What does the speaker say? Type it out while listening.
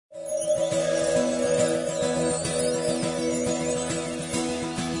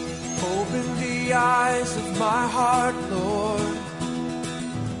my heart, Lord.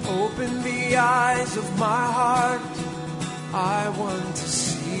 Open the eyes of my heart. I want to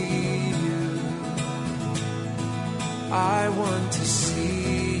see you. I want to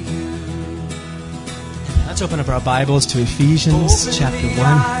see you. Let's open up our Bibles to Ephesians Open chapter the 1.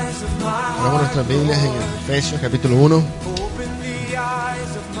 eyes of my Abramos heart. nuestras Biblias en Efesios capítulo 1. Open the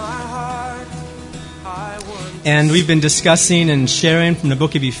eyes of my heart. I want And we've been discussing and sharing from the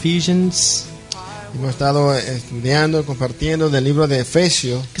book of Ephesians. Hemos estado estudiando, compartiendo del libro de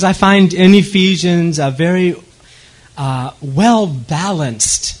Efesios, Because I find in Ephesians a very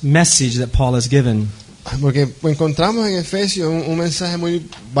well-balanced message that Paul has given. porque encontramos en Efesios un mensaje muy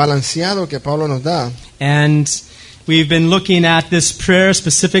balanceado que Pablo nos da. And we've been looking at this prayer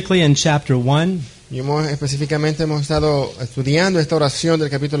specifically in chapter 1. Y específicamente hemos estado estudiando esta oración del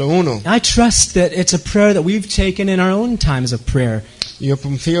capítulo 1. I trust that it's a prayer that we've taken in our own times of prayer. Y yo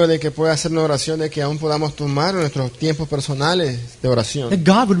confío de que pueda ser una oración de que aún podamos tomar nuestros tiempos personales de oración. That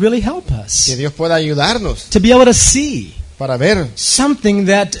God would really help Que us Dios pueda ayudarnos to be able to see para ver something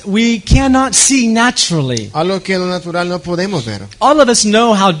that we cannot see naturally. algo que en lo natural no podemos ver. All of us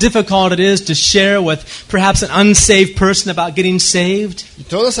know how difficult it is to share with perhaps an unsaved person about getting saved. Y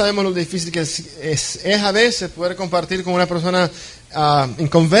todos sabemos lo difícil que es a veces poder compartir con una persona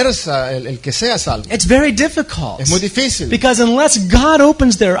inconversa el que sea salvo. It's very difficult. Es muy difícil. Because unless God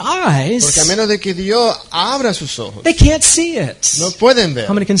opens their eyes, Porque a menos de que Dios abra sus ojos, they can't see it. no pueden ver.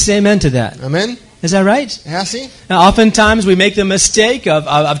 How many can say amen to that? Amén. Is that right? ¿Es así? Now, oftentimes we make the mistake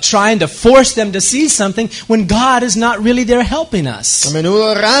of trying to force them to see something when God is not really there helping A us.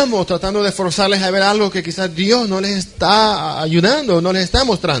 menudo erramos tratando de forzarles a ver algo que quizás Dios no les está ayudando, no les está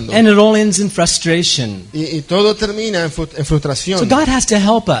mostrando. And it all ends in frustration. Y todo termina en So frustración. God has to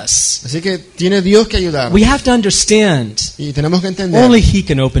help us. Así que tiene Dios que ayudar. We have to understand Y tenemos que entender. only He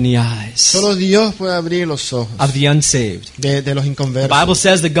can open the eyes Solo Dios puede abrir los ojos of the unsaved. de los The inconversos. Bible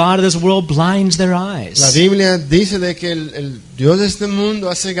says the God of this world blinds their La eyes. Biblia dice de que el Dios de este mundo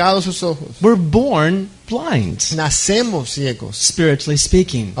ha cegado sus ojos. We're born blind, Nacemos ciegos, spiritually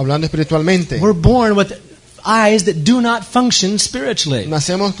speaking. hablando espiritualmente. We're born with eyes that do not function spiritually.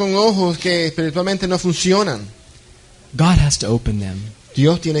 Nacemos con ojos que espiritualmente no funcionan. God has to open them.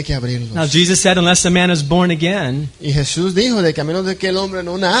 Dios tiene que abrirlos. Now, Jesus said, unless a man is born again, Y Jesús dijo de que a menos de que el hombre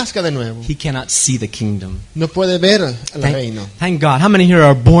no nazca de nuevo, he cannot see the kingdom. no puede ver el reino. Thank God. How many here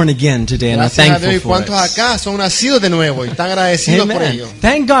are born again today and are Gracias a Dios. ¿Y thankful for cuántos it? acá son nacidos de nuevo y están agradecidos por Amen. ello?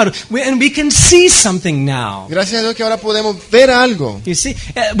 Thank God. And we can see something now. Gracias a Dios que ahora podemos ver algo. You see,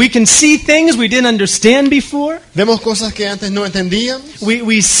 we can see things we didn't understand before. Vemos cosas que antes no entendíamos.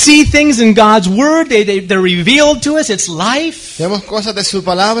 We see things in God's Word. They're revealed to us. It's life. Vemos cosas de su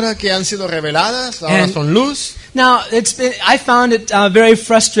palabra que han sido reveladas, ahora And- son luz. Now, I found it very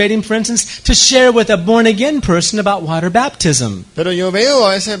frustrating, for instance, to share with a born-again person about water baptism. Pero yo veo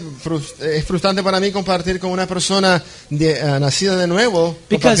a veces es frustrante para mí compartir con una persona nacida de nuevo,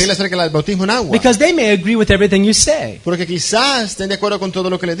 compartirle acerca del bautismo en agua. Because they may agree with everything you say. Porque quizás estén de acuerdo con todo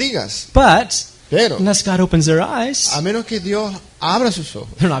lo que le digas. But Pero unless God opens their eyes, a menos que Dios abra sus ojos,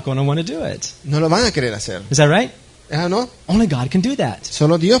 they're not going to want to do it. no lo van a querer hacer. Is that right? ¿No? Only God can do that.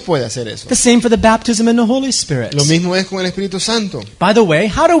 Solo Dios puede hacer eso. The same for the baptism in the Holy Spirit. Lo mismo es con el Espíritu Santo. By the way,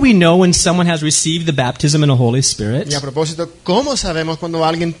 how do we know when someone has received the baptism in the Holy Spirit? Y a propósito, ¿cómo sabemos cuando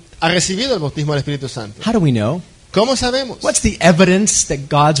alguien ha recibido el bautismo del Espíritu Santo? How do we know? ¿Cómo sabemos? What's the evidence that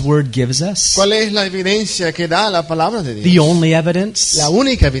God's Word gives us? ¿Cuál es la evidencia que da la palabra de The Dios? only evidence? La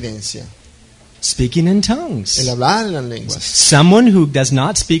única evidencia, Speaking in tongues. el hablar en las lenguas. Someone who does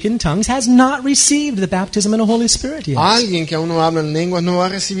not speak in tongues has not received the baptism in the Holy Spirit yet. Alguien que aún no habla en lenguas no ha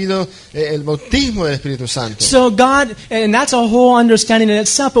recibido el bautismo del Espíritu Santo. So God, and that's a whole understanding in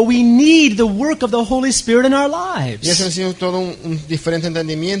itself, but we need the work of the Holy Spirit in our Y eso ha lives. sido todo un diferente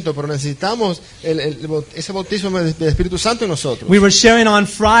entendimiento, pero necesitamos ese bautismo del Espíritu Santo en nosotros. We were sharing on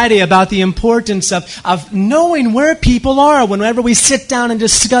Friday about the importance of knowing where people are whenever we sit down and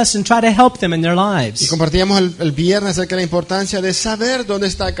discuss and try to help them in their Y lives. compartíamos el viernes acerca de la importancia de saber dónde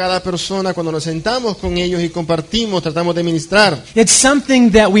está cada persona cuando nos sentamos con ellos y compartimos, tratamos de ministrar. It's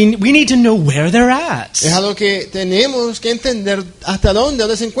something that we need to know where they're at. Es algo que tenemos que entender hasta dónde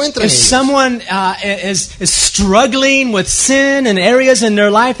se encuentran If ellos. someone is struggling with sin and areas in their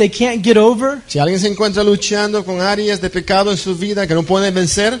life they can't get over, Si alguien se encuentra luchando con áreas de pecado en su vida que no pueden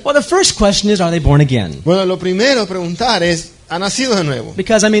vencer, well, the first question is, are they born again? bueno, lo primero a preguntar es, ¿ha nacido de nuevo?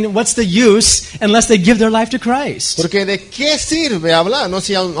 Because, I mean, what's the use unless they give their life to Christ? Porque ¿de qué sirve hablar no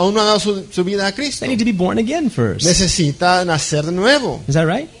si aún no ha dado su vida a Cristo? They need to be born again first. Necesita nacer de nuevo. Is that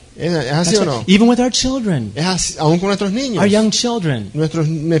right? ¿Es así That's o right. no? Even with our children, Es así, aún con nuestros niños, our young children. nuestros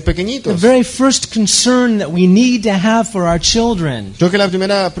The pequeñitos. very first concern that we need to have for our children. Creo que la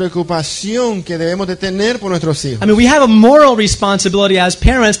primera preocupación que debemos de tener por nuestros hijos. I mean, we have a moral responsibility as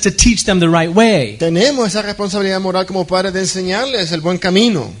parents to teach them the right way. Tenemos esa responsabilidad moral como padres de enseñarles el buen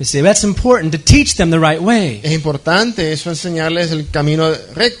camino. You see, that's important to teach them the right way. Es importante eso, enseñarles el camino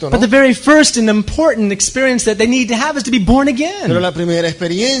recto, ¿no? But the very first and important experience that they need to have is to be born Pero again. la primera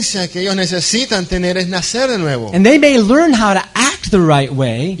experiencia que ellos necesitan tener es nacer de nuevo. And they may learn how to act the right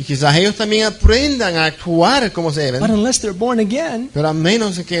way, Y quizás ellos también aprendan a actuar como se but deben, unless they're born again, pero a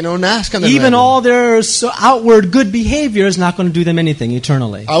menos que no nazcan de even nuevo. all their outward good behavior is not going to do them anything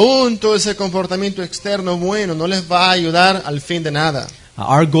eternally. Aún todo ese comportamiento externo bueno no les va a ayudar al fin de nada.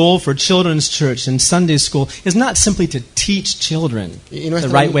 Our goal for children's church and Sunday school is not simply to teach children Y the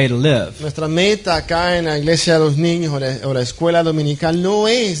nuestra, right way to live, nuestra meta acá en la iglesia de los niños o la escuela dominical no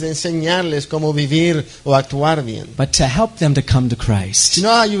es de enseñarles cómo vivir o actuar bien, but to help them to come to Christ. sino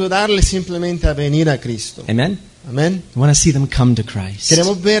a ayudarles simplemente a venir a Cristo. Amen? Amén. We want to see them come to Christ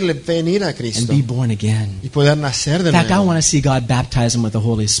Queremos verle venir a and Cristo be born again. y poder nacer de In fact, I nuevo. want to see God baptize them with the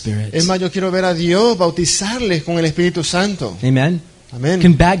Holy Spirit. Es más, yo quiero ver a Dios bautizarles con el Espíritu Santo. Amen? Amén.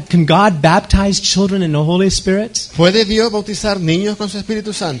 Can God baptize children in the Holy Spirit? ¿Puede Dios bautizar niños con su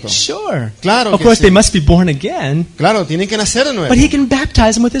Espíritu Santo? Sure. Claro Of que course, sí. they must be born again, Claro, tienen que nacer de nuevo. but He can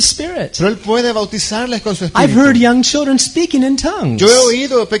baptize them with His Spirit. Pero Él puede bautizarles con su I've Espíritu. heard young children speaking in tongues, Yo he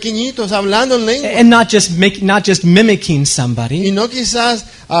oído pequeñitos hablando en lengua and not just mimicking y somebody, no quizás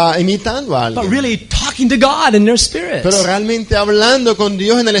imitando a but alguien, really talking to God in their spirits. pero realmente hablando con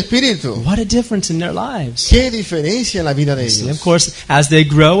Dios en el Espíritu. What a difference in their lives. ¿Qué diferencia en la vida de See, ellos? of course, as they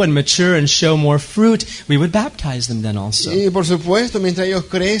grow and mature and show more fruit, we would baptize them then also. Y por supuesto, mientras ellos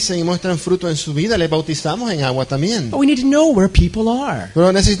crecen y muestran fruto en su vida, les bautizamos en agua también. But we need to know where people are.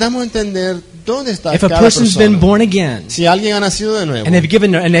 Pero necesitamos entender dónde está If a cada person's been persona. born again, Si alguien ha nacido de nuevo and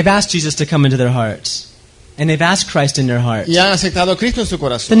they've asked Jesus to come into their hearts, and they've asked Christ in their heart, y han aceptado a Cristo en su the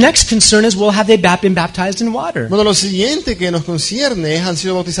corazón. next concern is, well, have they been baptized in water? Bueno, lo siguiente que nos concierne es han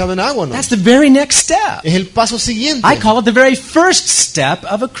sido bautizados en agua, ¿no? That's the very next step. Es el paso siguiente. I call it the very first step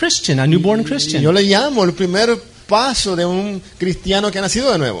of a Christian, a newborn Y yo Christian. le llamo el primer paso de un cristiano que ha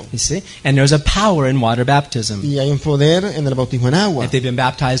nacido de nuevo. You see? And there's a power in water baptism. Y hay un poder en el bautismo en agua. If they've been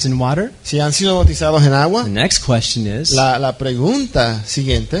baptized in water, Si han sido bautizados en agua, the next question is, la pregunta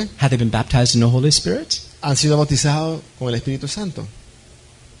siguiente, have they been baptized in the Holy Spirit? ¿han sido bautizados con el Espíritu Santo?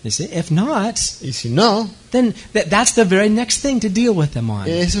 You see? If not, Y si no, then that's the very next thing to deal with them on.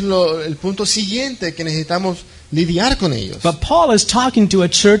 ese es el punto siguiente que necesitamos lidiar con ellos. But Paul is talking to a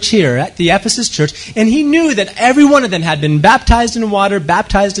church here at the Ephesus church, and he knew that every one of them had been baptized in water,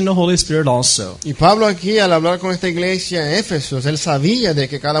 baptized in the Holy Spirit also. Y Pablo aquí, al hablar con esta iglesia en Éfeso, él sabía de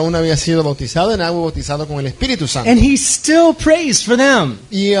que cada uno había sido bautizado en agua y bautizado con el Espíritu Santo. And he still prays for them.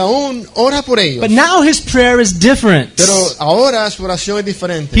 Y aún ora por ellos. But now his prayer is different. Pero ahora su oración es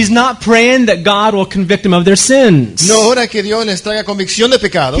diferente. He's not praying that God will convict them of their sins. No ora que Dios les traiga convicción de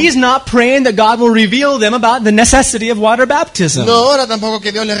pecado. He's not praying that God will reveal them about the necessity of water baptism. No ora tampoco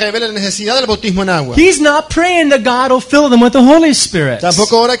que Dios les revele la necesidad del bautismo en agua. He's not praying that God will fill them with the Holy Spirit.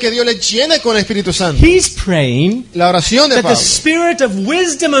 Tampoco ora que Dios les llene con el Espíritu Santo. He's praying La oración de that the Pablo. Spirit of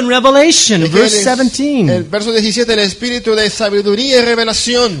wisdom and revelation, Es que verse el 17, verso 17, el Espíritu de sabiduría y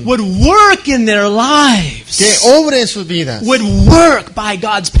revelación would work in their lives, que obre en sus vidas. would work by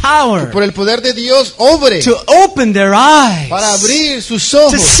God's power Por el poder de Dios, obre to open their eyes, para abrir sus to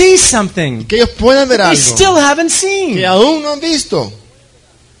ojos, see something que ellos puedan ver they algo still haven't que seen aún no han visto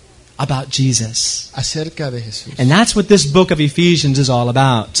about Jesus. acerca de Jesús. And that's what this book of Ephesians is all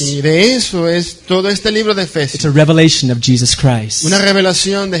about. Y de eso es todo este libro de It's a Efesios, revelation of Jesus Christ. una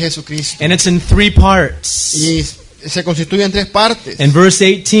revelación de Jesucristo. And it's in 3 parts. Y se constituye en 3 partes. In verse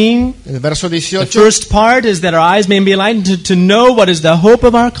 18, En el verso the 18 first part is that our eyes may be enlightened to know what is the hope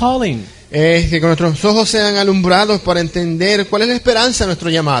of our calling. es que con nuestros ojos sean alumbrados para entender cuál es la esperanza de nuestro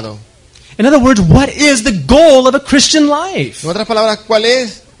llamado. In other words, what is the goal of a Christian life? En otras palabras, ¿cuál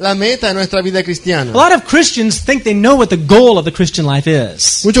es la meta de nuestra vida cristiana? A lot of Christians think they know what the goal of the Christian life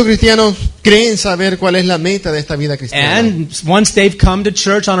is. Muchos cristianos creen saber cuál es la meta de esta vida cristiana. And once they've come to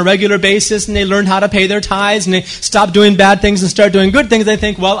church on a regular basis and they learn how to pay their tithes and they stop doing bad things and start doing good things, they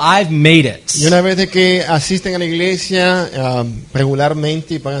think, well, I've made it. Y una vez de que asisten a la iglesia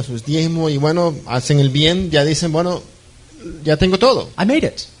regularmente y pagan sus diezmos y bueno, hacen el bien, ya dicen, bueno, ya tengo todo, I made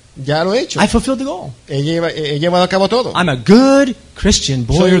it. ya lo he hecho, I fulfilled the goal. he llevado a cabo todo. I'm a good Christian,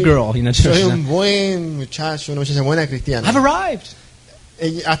 boy or girl. You know, soy un buen muchacho, una muchacha buena cristiana. I've arrived.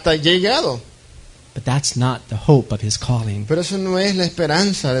 Hasta he llegado. But that's not the hope of his calling. Pero eso no es la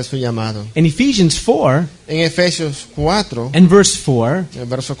esperanza de su llamado. In Ephesians 4 En Efesios 4, and verse 4, en el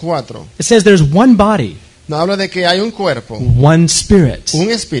verso 4, it says there's one body, nos habla de que hay un cuerpo, one spirit, un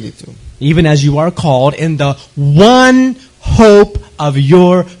espíritu, even as you are called in the one hope of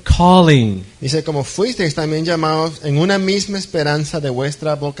your calling. dice, como fuisteis también llamados en una misma esperanza de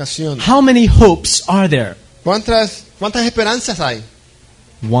vuestra vocación. How many hopes are there? ¿Cuántas esperanzas hay?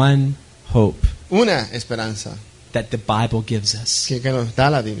 One hope Una esperanza that the Bible gives us. que nos da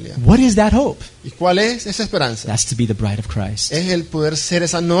la Biblia. What is that hope? ¿Y cuál es esa esperanza? That's to be the bride of Christ. Es el poder ser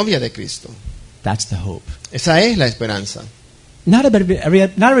esa novia de Cristo. That's the hope. Esa es la esperanza. Not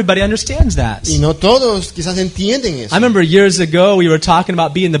everybody understands that. Y no todos quizás entienden eso. I remember years ago we were talking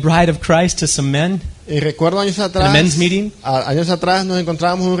about being the bride of Christ to some men. Y recuerdo años In a atrás, men's meeting. años atrás nos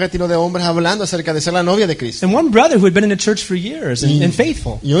encontrábamos en un retiro de hombres hablando acerca de ser la novia de Cristo. And one brother who had been in the church for years and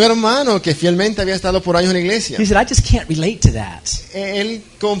faithful. Y un hermano que fielmente había estado por años en la iglesia. He said, I just can't relate to that. Él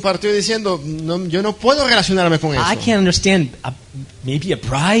compartió diciendo, no, yo no puedo relacionarme con eso. I can't understand maybe a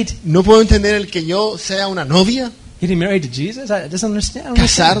bride No puedo entender el que yo sea una novia, getting married to Jesus. I just understand.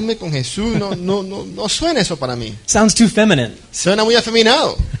 casarme con Jesús. No suena eso para mí. Sounds too feminine. Suena muy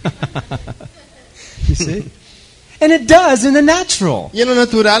afeminado. You see? And it does in the natural. Y en lo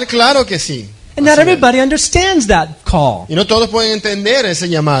natural, claro que sí. And not Así es. everybody understands that call. Y no todos pueden entender ese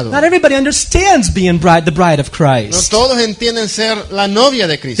llamado. Not everybody understands being the bride of No Christ. todos entienden ser la novia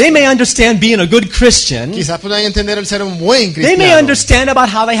de Cristo. They may understand being a good Christian. Quizás puedan entender el ser un buen They may cristiano. understand about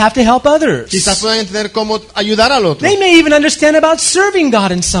how they have to help others. Quizás puedan entender cómo ayudar al otro. They may even understand about serving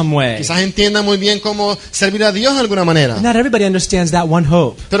God in some way. Quizás entiendan muy bien cómo servir a Dios de alguna manera. Not everybody understands that one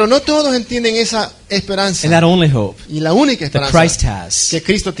hope Pero no todos entienden esa esperanza. and that only hope Y la única that esperanza Christ has que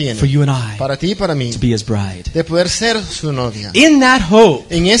Cristo tiene for you and I para ti y para mí to be His bride. de poder ser su novia. In that hope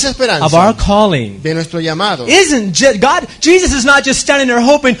En esa of our esperanza calling, de nuestro llamado, Jesus is not just standing there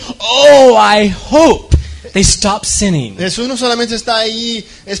hoping, oh, I hope they stop sinning. Jesús no solamente está ahí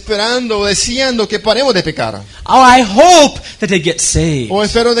esperando o deseando que paremos de pecar. Oh, I hope that they get saved. O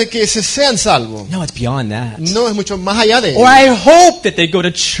espero de que se sean salvos. No, it's beyond that. No, es mucho más allá de Or eso. I hope that they go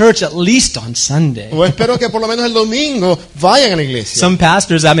to church at least on Sunday. O espero que por lo menos el domingo vayan a la iglesia. Some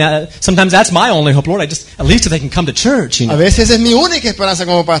pastors, sometimes that's my only hope, Lord. At least if they can come to church, you A know. veces es mi única esperanza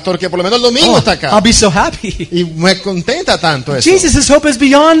como pastor, que por lo menos el domingo Oh, está acá. I'll be so happy. Y me contenta tanto eso. Jesus' hope is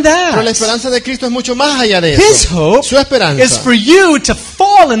beyond Pero la that. esperanza de Cristo es mucho más allá de His eso. hope Su esperanza is for you to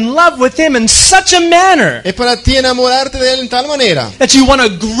fall in love with Him in such a manner es para ti enamorarte de Él en tal manera that you want to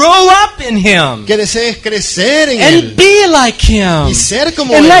grow up in Him que desees crecer en and Él be like Him y ser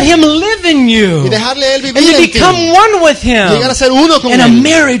como and let Él Him live in you y dejarle a Él and vivir you en ti. become one with Llegar a Him ser uno con in a Él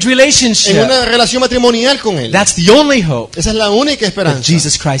marriage en relationship. una relación matrimonial con Él. That's the only hope Esa es la única that esperanza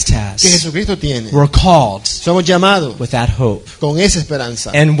Jesus Christ que has. Jesucristo tiene. We're called Somos llamados with that hope. con esa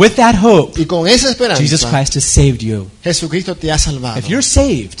esperanza. And with that hope, Y con esa esperanza Jesus Christ has saved you. Jesucristo te ha salvado. If you're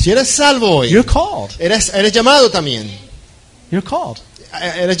saved, Si eres salvo hoy, you're called. eres llamado también. You're called.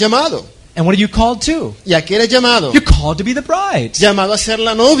 Eres llamado. And what are you called to? ¿Y a qué eres llamado? You're called to be the bride. Llamado a ser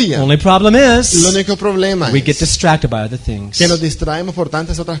la novia. Only problem El is único problema we get es distracted by other things. que nos distraemos por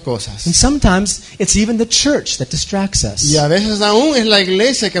tantas otras cosas. And sometimes it's even the church that distracts us. Y a veces aún es la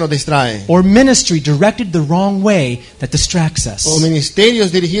iglesia que nos distrae. Or ministry directed the wrong way that distracts us. O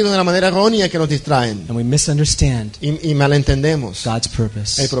ministerios dirigidos de una manera errónea que nos distraen. And we misunderstand Y malentendemos God's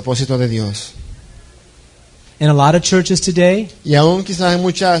purpose. el propósito de Dios. In a lot of churches today, Y aún quizás en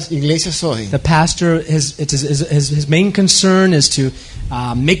muchas iglesias hoy, the pastor, his main concern is to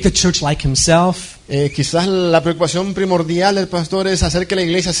make the church like himself quizás la preocupación primordial del pastor es hacer que la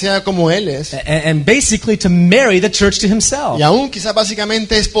iglesia sea como él es. and basically to marry the church to himself. Y aún quizás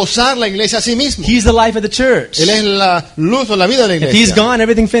básicamente esposar la iglesia a sí mismo. He's the life of the church. Él es la luz o la vida de la If he's iglesia. gone,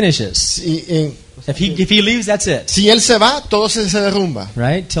 everything finishes. If If he leaves, that's it. si él se va, todo se derrumba.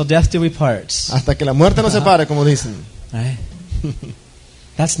 Right? Till death do we part. Hasta que la muerte nos separe, como dicen. Right?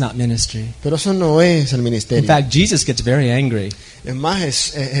 That's not ministry. Pero eso no es el In ministerio. fact, Jesus gets very angry Es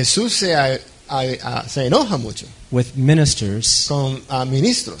más, Jesús se enoja mucho with ministers con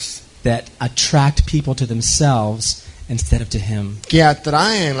ministros that attract people to themselves instead of to Him. que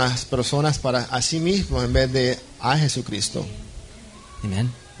atraen las personas para a sí mismos en vez de a Jesucristo.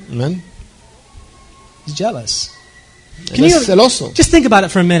 Amen. Amén. He's jealous. Él es celoso. Just think about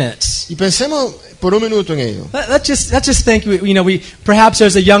it for a minute? Y pensemos por un minuto en ello. Let's just think. Perhaps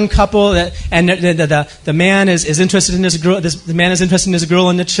there's a young couple that, and the man is interested in this girl. The man is interested in this girl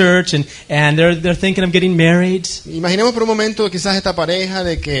in the church, and they're thinking of getting married. Imaginemos por un momento quizás esta pareja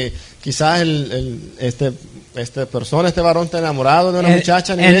de que quizás este Esta persona, este varón está enamorado de una and,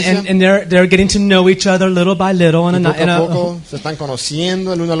 muchacha en la iglesia. and they're getting to know each other little by little. Y poco a poco se están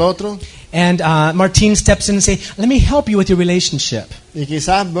conociendo el uno al otro. And Martine steps in and say, "Let me help you with your relationship." Y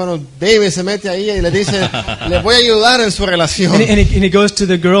quizás, bueno, David se mete ahí y le dice, le voy a ayudar en su relación. And he goes to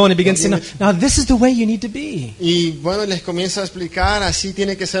the girl and he begins to say, now this is the way you need to be. Y bueno, les comienza a explicar, así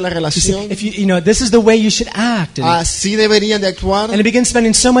tiene que ser la You relación. see, if you know, this is the way you should act. Así deberían de actuar. And he begins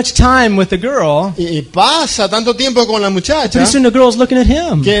spending so much time with the girl. Y pasa tanto tiempo con la muchacha Pretty soon the girl's looking at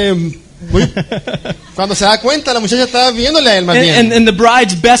him. que cuando se da cuenta la muchacha está viéndole a él más bien. And the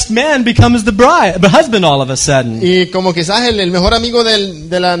bride's best man becomes the husband all of a sudden. Y como quizás el mejor amigo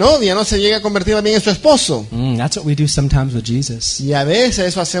de la novia no se llega a convertir también en su esposo. That's what we do sometimes with Jesus. Y a veces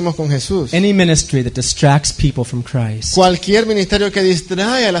eso hacemos con Jesús. Any ministry that distracts people from Christ Cualquier ministerio que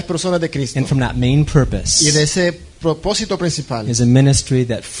distrae a las personas de Cristo and from that main purpose y de ese propósito principal is a ministry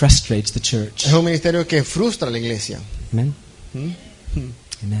that frustrates the church. es un ministerio que frustra a la iglesia. Amen?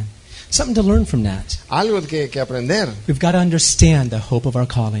 Amen. Something to learn from that. Algo que aprender. We've got to understand the hope of our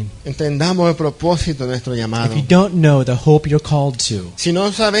calling. Entendamos el propósito de nuestro llamado. If you don't know the hope you're called to, Si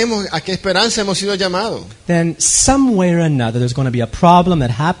no sabemos a qué esperanza hemos sido llamados, then some way or another there's going to be a problem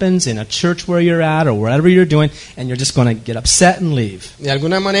that happens in a church where you're at or wherever you're doing, and you're just going to get upset and leave. de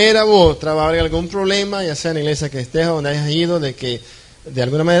alguna manera u otra va a haber algún problema, ya sea en la iglesia que estés o donde hayas ido, de que de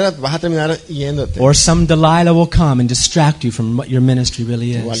alguna manera vas a terminar yéndote. Or some Delilah will come and distract you from what your ministry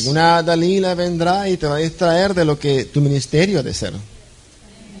really O is. alguna Dalila vendrá y te va a distraer de lo que tu ministerio ha de ser.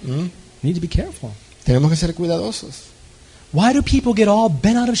 You need to be careful. Tenemos que ser cuidadosos. Why do people get all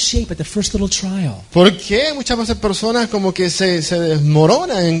bent out of shape at the first little trial? ¿Por qué muchas veces personas como que se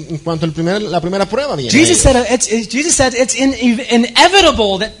desmoronan en cuanto la primera prueba viene? Jesus said it's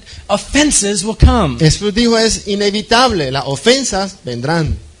inevitable that offenses will come. Jesús dijo es inevitable, las ofensas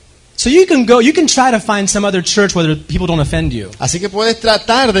vendrán. So you can try to find some other church where people don't offend you. Así que puedes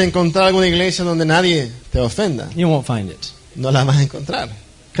tratar de encontrar alguna iglesia donde nadie te ofenda. You won't find it. No la vas a encontrar.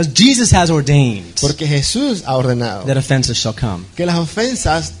 Because Jesus has ordained Porque Jesús ha ordenado that offenses shall come. que las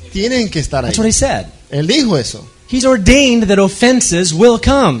ofensas tienen que estar ahí. That's what he said. Él dijo eso. He's ordained that offenses will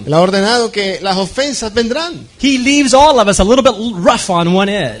come. Él ha ordenado que las ofensas vendrán. He leaves all of us a little bit rough on one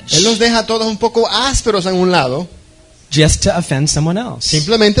edge Él los deja a todos un poco ásperos en un lado, just to offend someone else.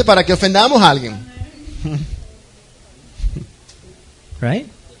 simplemente para que ofendamos a alguien. Right?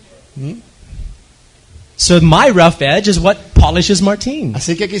 So my rough edge is what polishes Martine.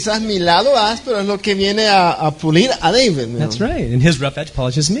 Así que quizás mi lado áspero es lo que viene a pulir a David. ¿no? That's right. And his rough edge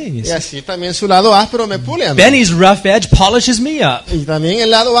polishes me. You Y see. así también su lado áspero me pule a mí. Benny's rough edge polishes me up. Y también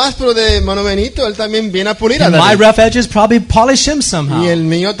el lado áspero de Hermano Benito, él también viene a pulir a And my David. rough edges probably polish him Y somehow. el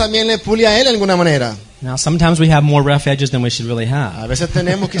mío también le pule a él de alguna manera. Now, sometimes we have more rough edges than we should really A have. veces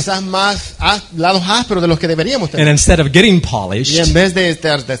tenemos quizás más lados ásperos de los que deberíamos And tener. instead of getting Y polished, en vez de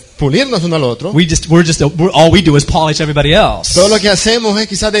pulirnos uno al otro, all we do is polish everybody else. todo lo que hacemos es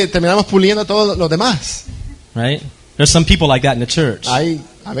quizás terminamos puliendo a todos los demás. Right? There's some people like that in the church. Hay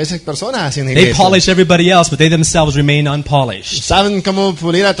a veces personas así en la They iglesia. polish everybody else, but they themselves remain unpolished. Saben cómo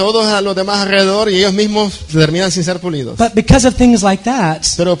pulir a todos a los demás alrededor y ellos mismos terminan sin ser pulidos. But because of things like that,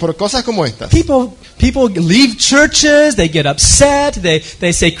 Pero por cosas como estas, people leave churches, they get upset,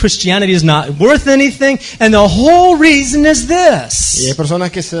 they say Christianity is not worth anything, and the whole reason is y hay this.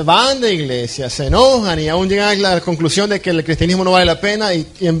 personas que se van de iglesia, se enojan y aún llegan a la conclusión de que el cristianismo no vale la pena y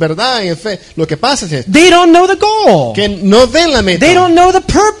en verdad, en fe, lo que pasa es esto, They don't know the goal. que no ven la meta, They don't know the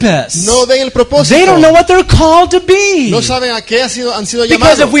purpose. no ven el propósito, They don't know what they're called to be. no saben a qué han sido Because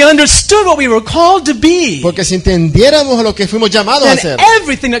llamados. if we understood what we were called to be, Porque si entendiéramos a lo que fuimos llamados a then hacer,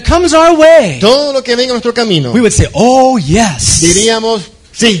 everything that comes our way, todo lo que venga a nuestro camino, we would say, oh yes, diríamos,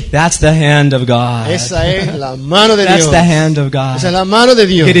 sí, that's the hand of God. esa es la mano de That's Dios. the hand of God. Esa es la mano de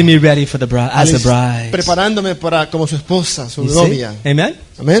Dios. Getting me ready for the bride, as the bride. Preparándome como su esposa, su You see? novia. Amen?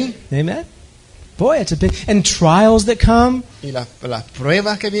 Amén. Amen? Boy, it's a big... And trials that come. Y las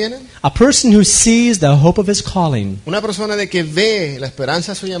pruebas que vienen. A person who sees the hope of his calling. Una persona de que ve la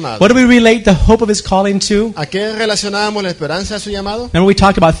esperanza de su llamado. What do we relate the hope of his calling to? ¿A qué relacionamos la esperanza de su llamado? Remember we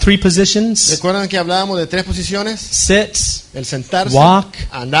talked about 3 positions? ¿Recuerdan que hablábamos de 3 posiciones? Sit, El sentarse, walk,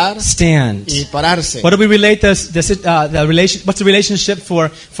 andar stand. y pararse. What do we relate the relation? What's the relationship for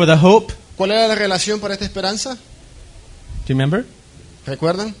the hope? ¿Cuál era la relación para esta esperanza? Do you remember?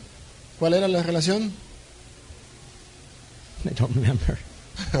 ¿Recuerdan? ¿Cuál era la relación? I don't remember.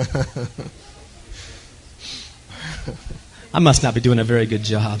 I must not be doing a very good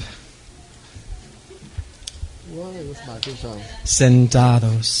job.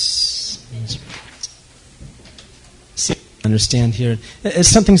 Sentados. See, understand here. It's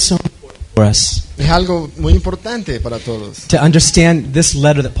something so important for us. Es algo muy importante para todos. To understand this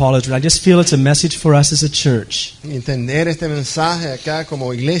letter that Paul has written, I just feel it's a message for us as a church. Entender este mensaje acá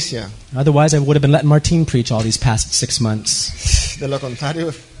como iglesia. Otherwise, I would have been letting Martine preach all these past 6 months. De lo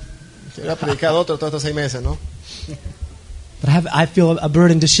contrario, yo hubiera predicado otro todos estos 6 meses, ¿no? But I feel a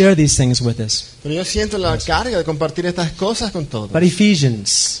burden to share these things with us. Pero yo siento la carga de compartir estas cosas con todos. But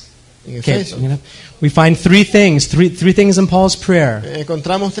Ephesians, En okay, Efesios, we find three things in Paul's prayer: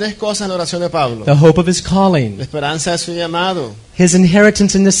 encontramos 3 cosas en la oración de Pablo. the hope of his La calling, esperanza de su llamado, his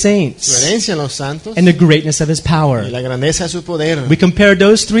inheritance in the su saints, herencia en los santos and the greatness of his y power. la grandeza de su poder. We compared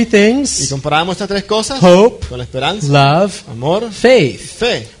those 3 Y things: comparamos estas 3 cosas hope, con la esperanza, love, amor, faith.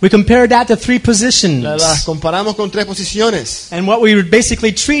 fe. We compared that to 3 positions. Las comparamos con 3 posiciones. And what we were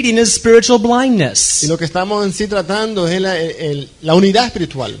basically treating is spiritual Y blindness. lo que estamos en sí tratando es la unidad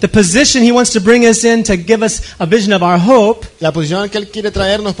espiritual. The position he wants to bring us in to give us a vision of our hope La posición que Él quiere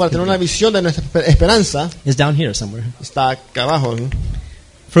traernos para tener una visión de nuestra esperanza is down here somewhere. está acá abajo, ¿no?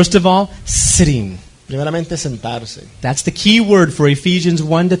 First of all, sitting. Primeramente, sentarse. That's the key word for Ephesians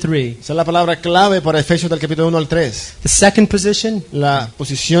 1 to 3. Esa es la palabra clave para Efesios del capítulo 1 al 3. The second position, La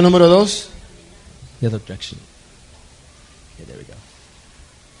posición número 2, the other direction. Okay, there we go.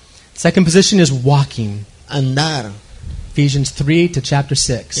 Second position is walking. andar. Ephesians 3 to chapter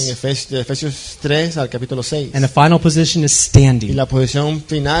En 6. de Efesios 3 al capítulo 6. And the final position is Y standing. la posición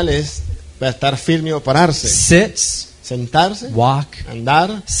final es para estar firme o pararse. Sits, Sentarse, walk, andar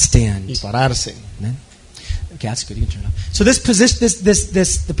y stand. pararse. Amen. Okay, that's good. You can turn it off. So this position,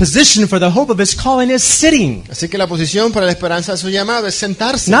 the position for the hope of his calling is sitting. Así que la posición para la esperanza de su llamado es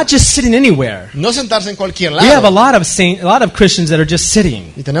sentarse. Not just sitting anywhere. No sentarse en cualquier We have a lado. lot of Christians that are just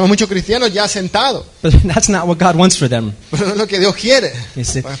sitting, Y tenemos muchos cristianos ya sentados. but that's not what God wants for them. Pero no es lo que Dios quiere You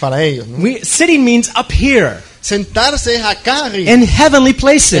see. para ellos, ¿no? Sitting means up here Sentarse es acá arriba, in heavenly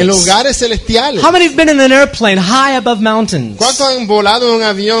places. en lugares celestiales. How many have been in an airplane high above mountains? ¿Cuántos han volado en un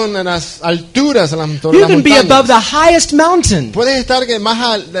avión en las alturas, en las You can be above montañas? the highest mountain, Puedes estar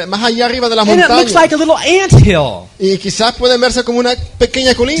más allá arriba de las and it looks montañas. like a little anthill, Y quizás pueden verse como una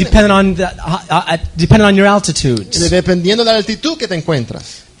pequeña colina, depending on your altitude. dependiendo de la altitud que te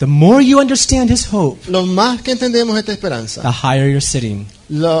encuentras. The more you understand His hope, Lo más que entendemos esta esperanza, the higher you're sitting.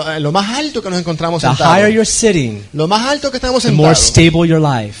 lo más alto que nos encontramos The higher sentados, you're sitting, lo más alto que estamos the more sentados, stable your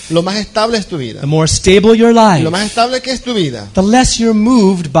life. lo más estable es tu vida. The more stable your Lo más life, estable que es tu vida, the less you're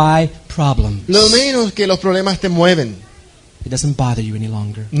moved by problems. lo menos que los problemas te mueven. It doesn't bother you any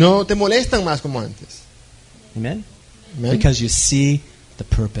longer. No te molestan más como antes. Amen? Amén. Because you see the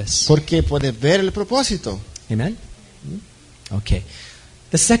purpose. Porque puedes ver el propósito. Amen? Okay.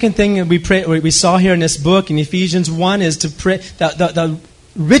 The second thing that we saw here in this book in Ephesians 1 is to pray the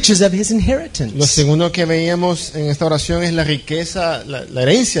riches of His Lo inheritance. segundo que veíamos en esta oración es la riqueza, la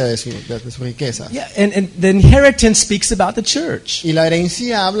herencia de su riqueza. Yeah, and the inheritance speaks about the church. Y la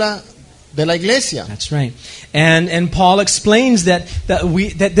herencia habla de la iglesia. That's right. And Paul explains that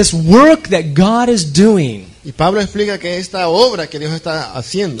this work that God is doing, Y Pablo explica que esta obra que Dios está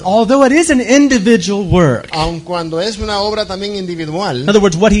haciendo, although it is an individual work, aun cuando es una obra también individual, in other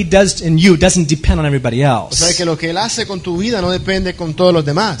words, what He does in you doesn't depend on everybody o sea else. que lo que Él hace con tu vida no depende con todos los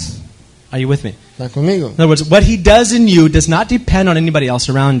demás. Are you with me? ¿Estás conmigo? In other words, what He does in you does not depend on anybody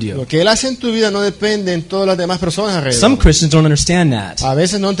else around you. Lo que Él hace en tu vida no depende en todas las demás personas Some alrededor. Christians don't understand that. A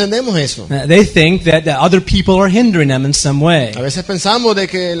veces no entendemos eso. They think that other people are hindering them in some way. A veces pensamos de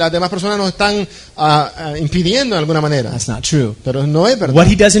que las demás personas nos están impidiendo de alguna manera. That's not true. Pero no es verdad. What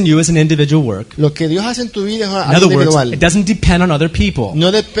He does in you is an individual work. Lo que Dios hace en tu vida es In algo other words, individual. it doesn't depend on other people.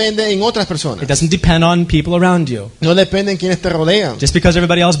 No depende en otras It personas. doesn't depend on people around you. No depende en quienes te rodean. Just because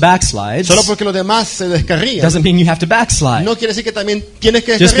everybody else backslides Solo porque los demás se descarrían, doesn't mean you have to backslide. no quiere decir que también tienes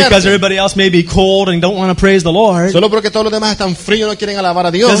que Just because descarriarte. everybody else may be cold and don't want to praise the Lord Solo porque todos los demás están fríos y no quieren alabar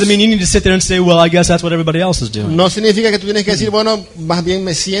a Dios, doesn't mean you need to sit there and say, well, I guess that's what everybody else is doing. no significa que tú tienes que decir, bueno, más bien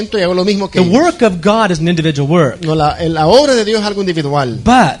me siento y hago lo mismo que The ellos. work of God is an individual work, No, la obra de Dios es algo individual.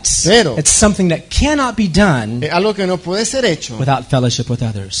 but Pero- it's something that cannot be done Es algo que no puede ser hecho without fellowship with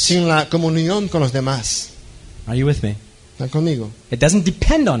others. sin la comunión con los demás. Are you with me? ¿Están conmigo? It doesn't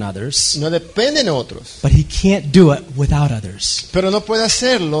depend on others, No dependen de otros, but He can't do it without others pero no puede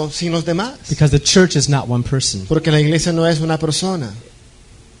hacerlo sin los demás. because the church is not one person. Porque la iglesia no es una persona,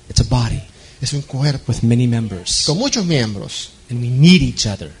 It's a body es un cuerpo with many members. con muchos miembros. And we need each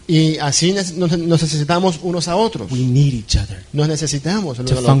other. Y así nos necesitamos unos a otros. We need each other Nos necesitamos el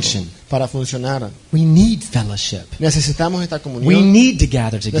to uno al otro function. para funcionar. We need fellowship. Necesitamos esta We comunión. need to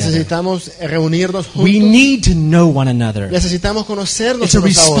gather together. Necesitamos reunirnos We juntos. need to know one another. Necesitamos conocernos It's a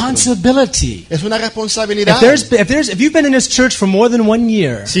unos a otros. responsibility. Es una responsabilidad. If you've been in this church for more than 1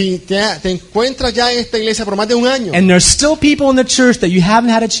 year, Si te encuentras ya en esta iglesia por más de un año and there's still people in the church that you haven't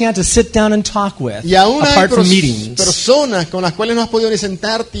had a chance to sit down and talk with, y aún hay apart from meetings, personas con las cuales no has podido ni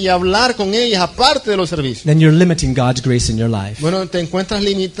sentarte y hablar con ellas aparte de los servicios, then you're limiting God's grace in your life. bueno, te encuentras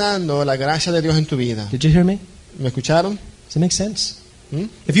limitando la gracia de Dios en tu vida. Did you hear me? ¿Me escucharon? Does it make sense? ¿Mm?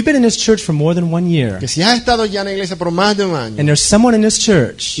 If you've been in this church for more than 1 year, Que si has estado ya en la iglesia por más de un año and there's someone in this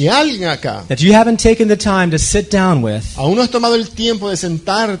church y alguien acá that you haven't taken the time to sit down with aún no has tomado el tiempo de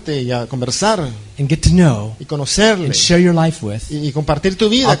sentarte y a conversar and get to know y conocerle and share your life with, y compartir tu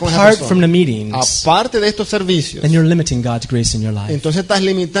vida con esa apart from persona, the meetings, aparte de estos servicios, then you're limiting God's grace in your life. entonces estás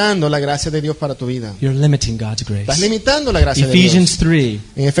limitando la gracia de Dios para tu vida. You're limiting God's grace. Estás limitando la gracia de Ephesians Dios. 3.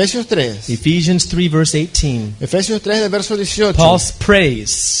 En Efesios 3, Ephesians 3 verse 18. Efesios 3 del verso 18, Paul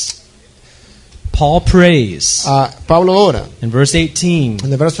prays Pablo ora. in verse 18.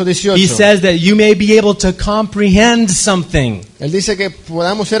 En el verso 18, He says that you may be able to comprehend something. él dice que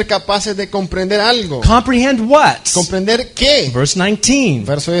podamos ser capaces de comprender algo. Comprehend what? ¿Comprender qué? Verse 19.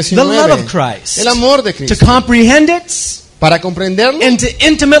 Verso The 19. love of Christ. El amor de To Cristo. comprehend it Para comprenderlo and to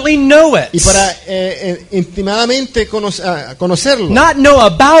intimately know y it. para intimadamente conocerlo. Not know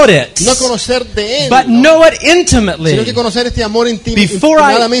about it, No conocer de él, but no, know it sino que intimately. conocer este amor Before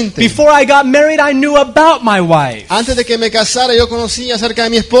intimadamente. I got married, I knew about my wife. Antes de que me casara, yo conocía acerca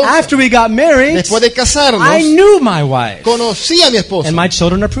de mi esposa. After we got married, Después de casarnos, I knew my wife. conocí a mi esposa. And my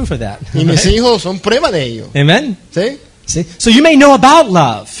children are proof of that. Y mis hijos son prueba de ello. Amen? ¿Sí? See? So you may know about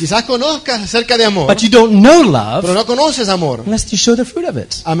love, Quizás conozcas acerca de amor, but you don't know pero love no conoces amor, unless you show the fruit of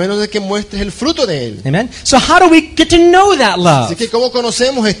it. a menos de que muestres el fruto de él. Amen? So how do we get to know that Así love? que, ¿cómo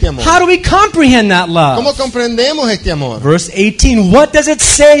conocemos este amor? How do we comprehend that ¿Cómo love? comprendemos este amor? Verse 18, what does it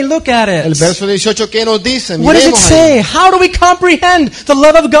say? Look at El it. verso 18, ¿qué nos dice? What does it Miremos ahí. say? How do we comprehend the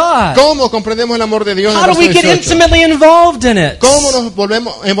love of God? ¿Cómo comprendemos el amor de Dios? En How el do we verso get 18. intimately involved in it? ¿Cómo nos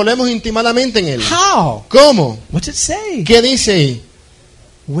envolvemos intimadamente en él? How? ¿Cómo? What's it say? ¿Qué dice ahí?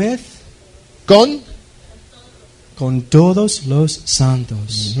 With con todos los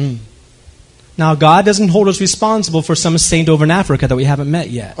santos. Now, God doesn't hold us responsible for some saint over in Africa that we haven't met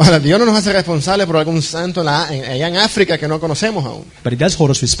yet. Ahora, Dios no nos hace responsables por algún santo allá en África que no conocemos aún. But He does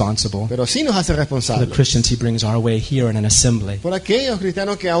hold us responsible Pero sí nos hace for the responsables Christians He brings our way here in an assembly. por aquellos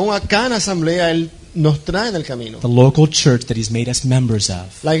cristianos que aún acá en asamblea Él nos trae en el camino. The local church that He's made us members of.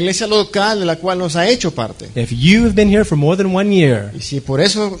 La iglesia local de la cual nos ha hecho parte. If you have been here for more than 1 year, Y si por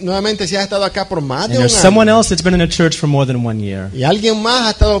eso nuevamente si has estado acá por más and de un there's someone año, else that's been in a church for more than 1 year, y alguien más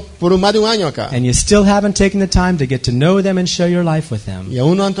ha estado por más de un año acá, and you still haven't taken the time to get to know them and share your life with them, y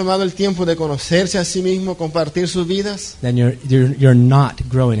aún no han tomado el tiempo de conocerse a sí mismo, compartir sus vidas, then you're not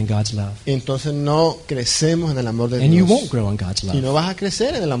growing in God's love. entonces no crecemos en el amor de And you won't Dios. grow in God's Y love. no vas a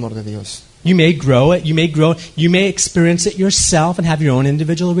crecer en el amor de Dios. You may grow it, you may experience it yourself and have your own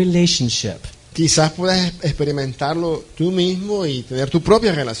individual relationship. Quizás puedas experimentarlo tú mismo y tener tu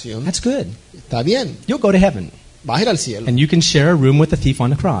propia relación. That's good. Está bien, You'll go to heaven, vas a ir al cielo. and you can share a room with the thief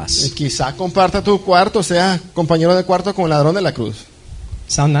on the Y cross. quizás comparta tu cuarto, seas compañero de cuarto con el ladrón de la cruz.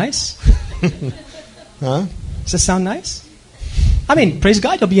 Sound nice? ¿Ah? Does that sound nice? I mean, praise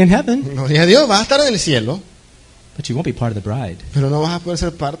God, you'll be in heaven, Gloria a Dios, vas a estar en el cielo, but you won't be part of the bride. pero no vas a poder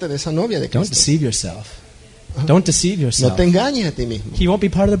ser parte de esa novia de Don't Cristo. deceive yourself. Don't deceive No yourself. te engañes a ti mismo. He won't be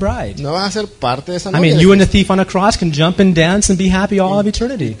part of the bride. No vas a ser parte de esa I novia mean, de you and Cristo. the thief on the cross can jump and dance and be happy all of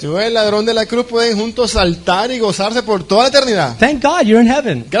eternity. Tú y el ladrón de la cruz pueden juntos saltar y gozarse por toda la eternidad. Thank God you're in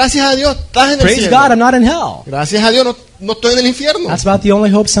heaven. Gracias a Dios, estás en el Praise cielo. God, I'm not in hell. Gracias a Dios, no estoy en el infierno. That's about the only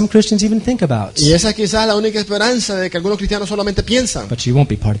hope some Christians even think about. Y esa es quizás la única esperanza de que algunos cristianos solamente piensan. But you won't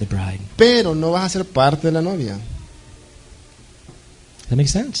be part of the bride. Pero no vas a ser parte de la novia. That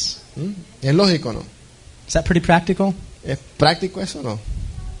makes sense? ¿Mm? Es lógico, ¿no? Is that pretty practical? ¿Es práctico eso o no?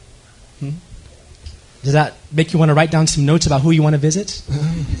 Does that make you want to write down some notes about who you want to visit?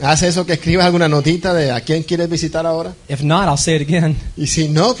 Haz eso que escribas alguna notita de a quién quieres visitar ahora. If not, I'll say it again. Y si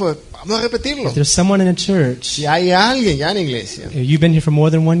no, pues vamos a repetirlo. If there's someone in a church, Si hay alguien ya en la iglesia if you've been here for more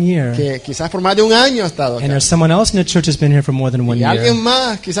than 1 year, que quizás por más de un año ha estado and acá, there's someone else in the church who's been here for more than 1 y alguien year,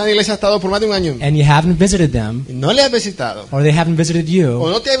 más quizás en la iglesia ha estado por más de un año and you haven't visited them, y no le has visitado or they haven't visited o you,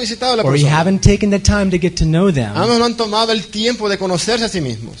 no te ha visitado la or you persona, haven't taken the time to get to know them, ambos no han tomado el tiempo de conocerse a sí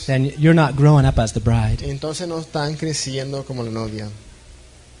mismos, then you're not growing up as the bride. entonces no están creciendo como la novia.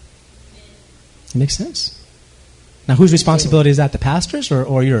 It makes sense? Now, whose responsibility is that? The pastor's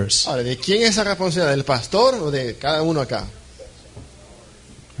or yours? Ahora, ¿de quién es esa responsabilidad? ¿Del pastor o de cada uno acá?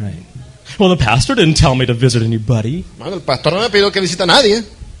 Right. Well, the pastor didn't tell me to visit anybody. Bueno, el pastor no me pidió que visite a nadie.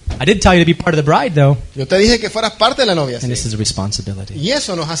 I did tell you to be part of the bride, though. Yo te dije que fueras parte de la novia. And this Sí. is a responsibility. Y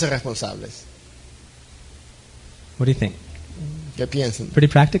eso nos hace responsables. What do you think? ¿Qué piensan? Pretty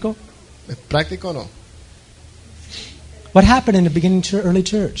practical? ¿Es práctico o no? What happened in the beginning early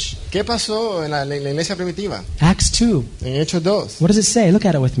church? ¿Qué pasó en la iglesia primitiva? Acts 2. En Hechos 2. What does it say? Look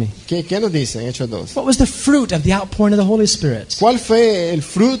at it with me. ¿Qué nos dice en Hechos 2? What was the fruit of the outpouring of the Holy Spirit? ¿Cuál fue el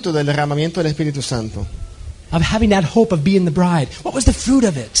fruto del derramamiento del Espíritu Santo? Of having that hope of being the bride. What was the fruit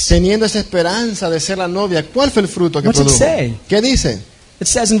of it? Teniendo esa esperanza de ser la novia, ¿cuál fue el fruto que What's it produjo? say? ¿Qué dice? It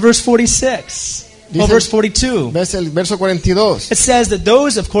says in verse 46. Well, Dice- verse 42. ¿Ves el verso 42? It says that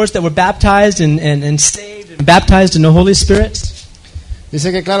those, of course, that were baptized and saved and baptized in the Holy Spirit, Dice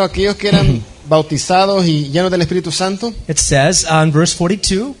que claro, aquellos que eran bautizados y llenos del Espíritu Santo, it says in verse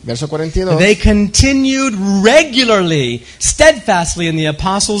 42, verso 42, they continued regularly, steadfastly in the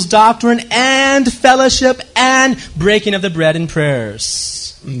apostles' doctrine and fellowship and breaking of the bread and prayers.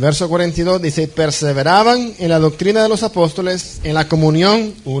 verso 42 dice, perseveraban en la doctrina de los apóstoles, en la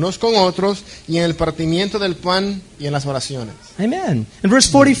comunión unos con otros y en el partimiento del pan y en las oraciones. Amen. In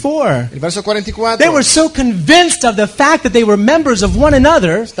verse 44, El verso 44, they were so convinced of the fact that they were members of one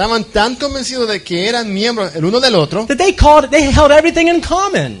another estaban tan convencidos de que eran miembros el uno del otro, that they held everything in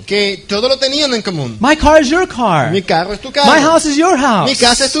common. que todo lo tenían en común. My car is your car. Mi carro es tu My carro, house is your house. mi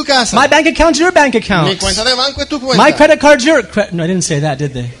casa es tu casa, My bank account's your bank mi account. cuenta de banco es tu cuenta. My credit card's your no, I didn't say that,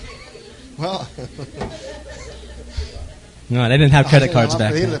 did they? Well, No, they didn't have credit se la cards va a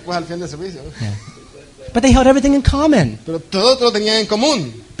back pedir then. después al fin del servicio. But they held everything in common Pero todo lo tenían en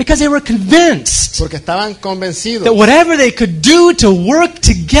común, because they were convinced porque estaban convencidos that whatever they could do to work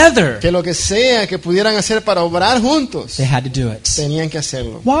together, que lo que sea que pudieran hacer para obrar juntos, they had to do it. tenían que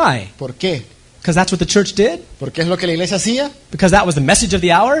hacerlo. Why? ¿Por qué? Because that's what the church did? ¿Porque es lo que la iglesia hacía? Because that was the message of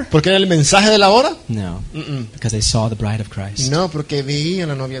the hour? ¿Porque era el mensaje de la hora? No. Mm-mm. Because they saw the bride of Christ. No, porque veían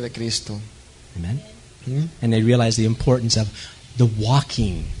la novia de Cristo. Amen. ¿Mm? And they realized the importance of the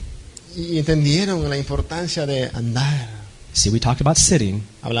walking. Y entendieron la importancia de andar. See, we talked about sitting,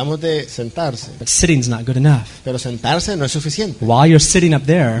 Hablamos de sentarse, but sitting's not good enough. pero sentarse no es suficiente. While you're sitting up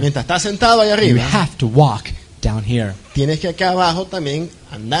there, Mientras estás sentado ahí you arriba, have to walk down here. tienes que acá abajo también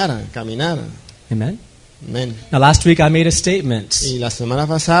andar, caminar. Amen. Amén. Now, last week I made a statement. Y la semana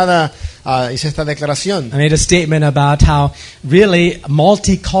pasada hice esta declaración. I made a statement about how really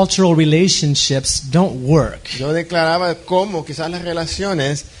multicultural relationships don't work. Yo declaraba cómo quizás las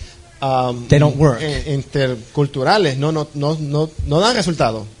relaciones They don't work. interculturales no dan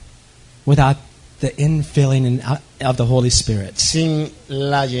resultado Without the infilling of the Holy Spirit. sin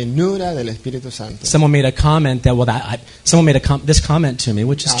la llenura del Espíritu Santo. Someone made a comment that, someone made this comment to me,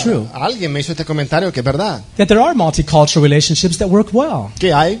 which is true, Alguien me hizo este comentario que es verdad, that there are multicultural relationships that work well,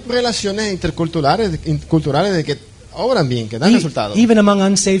 que hay relaciones interculturales de que obran bien, que dan resultados, even among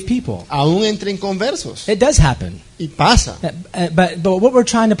unsaved people. aún entre inconversos, It does happen. y pasa. But what we're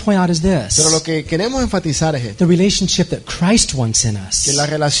trying to point out is Pero this: lo que queremos enfatizar es esto, the relationship that Christ wants in que la us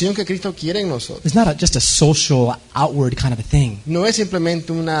relación que Cristo quiere en nosotros is not just a social, outward kind of a thing. no es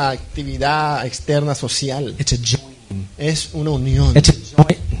simplemente una actividad externa social, It's a joining. es una unión.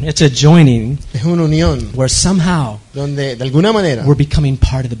 It's a joining Es una unión where somehow donde de alguna manera we're becoming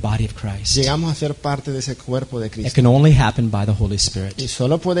part of the body of Christ. llegamos a ser parte de ese cuerpo de It Cristo. can only happen by the Holy Spirit. Y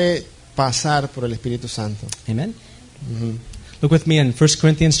solo puede pasar por el Espíritu Santo. Amen. Ujú. Look with me in 1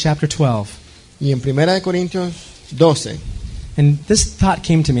 Corinthians chapter 12. Y en 1 Corintios 12, And this thought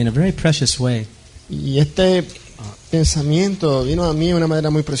came to me in a very precious way. y este pensamiento vino a mí de una manera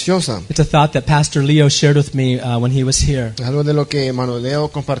muy preciosa. It's a thought that Pastor Leo shared with me when he was here. Es algo de lo que Manoleo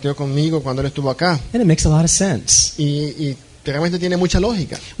compartió conmigo cuando él estuvo acá. And it makes a lot of sense. Y realmente tiene mucha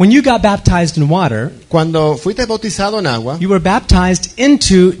lógica. When you got baptized in water, Cuando fuiste bautizado en agua, you were baptized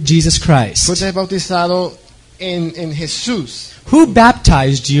into Jesus Christ. fuiste bautizado en Jesús. Who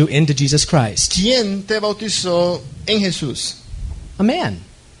baptized you into Jesus Christ? ¿Quién te bautizó en Jesús? A man,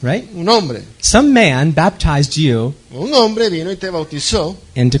 right? Un hombre. Some man baptized you Un hombre vino y te bautizó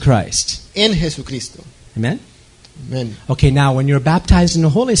into Christ. en Jesucristo. Amen? Amén. Okay, now when you're baptized in the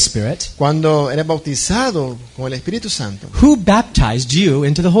Holy Spirit, Cuando eres bautizado con el Espíritu Santo, who baptized you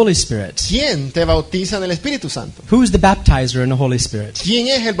into the Holy Spirit? ¿quién te bautiza en el Espíritu Santo? Who's the baptizer in the Holy Spirit? ¿Quién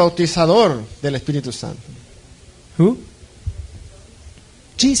es el bautizador del Espíritu Santo? Who?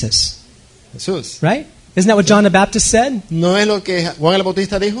 Jesus, Jesús. right? Isn't that what John the Baptist said? ¿No es lo que Juan el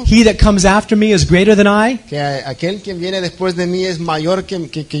Bautista dijo? He that comes after me is greater than I, Que aquel que viene después de mí es mayor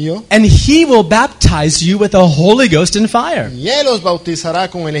que yo. and he will baptize you with the Holy Ghost and fire. Y él os bautizará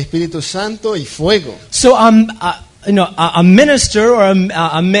con el Espíritu Santo y fuego. So a minister or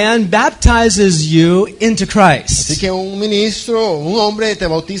a man baptizes you into Así Christ. que un ministro, un hombre te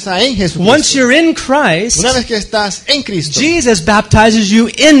bautiza en Once Jesucristo. you're in Christ, Una vez que estás en Cristo, Jesus baptizes you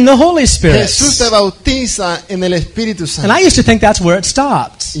in the Holy Spirit. Jesús te bautiza en el Espíritu And Santo. I used to think that's where it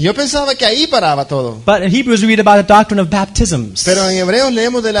stopped. Y yo pensaba que ahí paraba todo. But in Hebrews we read about the doctrine of baptisms. Pero en Hebreos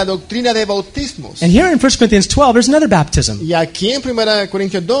leemos de la doctrina de bautismos. And here in 1 Corinthians 12 there's another baptism. Y aquí en 1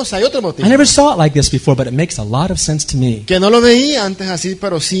 Corintios 2 hay otro I bautismo. never saw it like this before, but it makes a lot of sense to me. Que no lo veía antes así,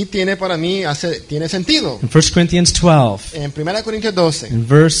 pero sí tiene para mí, tiene sentido. In 1 Corinthians 12, En 1 Corintios 12, in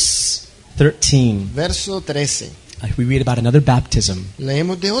verse 13, verso 13, we read about another baptism.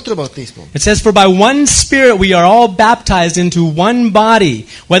 leemos de otro bautismo. It says, "For by one Spirit we are all baptized into one body,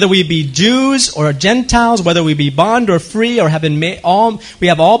 whether we be Jews or Gentiles, whether we be bond or free, or we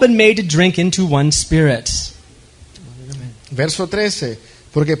have all been made to drink into one Spirit." Verso 13,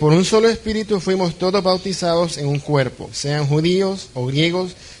 porque por un solo espíritu fuimos todos bautizados en un cuerpo, sean judíos o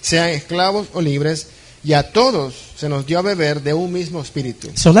griegos, sean esclavos o libres, y a todos se nos dio a beber de un mismo espíritu.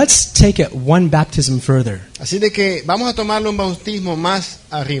 So let's take it one baptism further. Así de que vamos a tomarle un bautismo más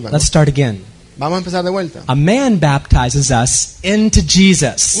arriba, ¿no? Let's start again. Vamos a empezar de vuelta. A man baptizes us into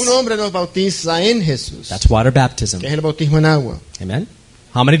Jesus. Un hombre nos bautiza en Jesús, That's water baptism. que es el bautismo en agua. Amen?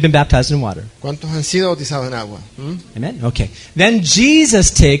 How many have been baptized in water? ¿Cuántos han sido bautizados en agua? ¿Mm? Amen? Okay. Then Jesus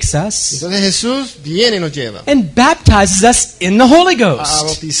takes us Entonces Jesús viene y nos lleva and baptizes us in the Holy a Ghost,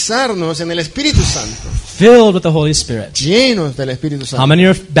 bautizarnos en el Espíritu Santo, filled with the Holy Spirit. llenos del Espíritu How Santo. many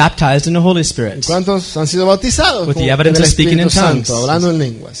are baptized in the Holy Spirit? ¿Cuántos han sido bautizados With the con evidence el of speaking in Espíritu tongues. Santo, hablando en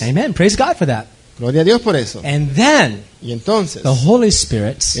lenguas? Amen. Praise God for that. Gloria a Dios por eso. And then Y entonces the Holy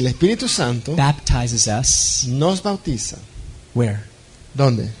Spirit el Espíritu Santo baptizes us nos bautiza. where?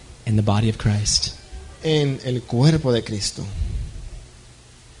 ¿Dónde? In the body of Christ. En el cuerpo de Cristo.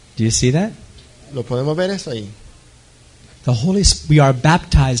 Do you see that? ¿Lo podemos ver eso ahí? We are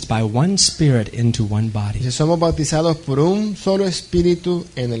baptized by one Spirit into one body. Dice, somos bautizados por un solo Espíritu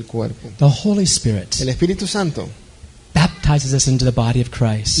en el cuerpo. The Holy Spirit El Espíritu Santo baptizes us into the body of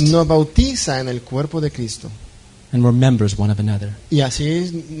Christ, nos bautiza en el cuerpo de Cristo. and we're members one of another. Y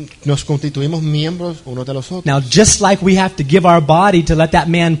así nos constituimos miembros unos de los otros. Now, just like we have to give our body to let that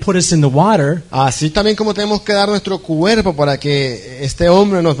man put us in the water, Así también como tenemos que dar nuestro cuerpo para que este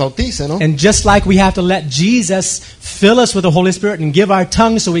hombre nos bautice, ¿no? and just like we have to let Jesus fill us with the Holy Spirit and give our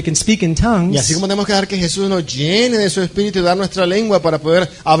tongues so we can speak in Y así tongues, como tenemos que dejar que Jesús nos llene de su espíritu y dar nuestra lengua para poder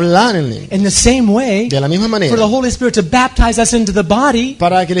hablar en lengua. in the same way, De la misma for the manera, Holy Spirit to baptize us into the body,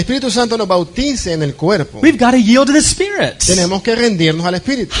 para que el Espíritu Santo nos bautice en el cuerpo, we've got to yield to the Spirit. tenemos que rendirnos al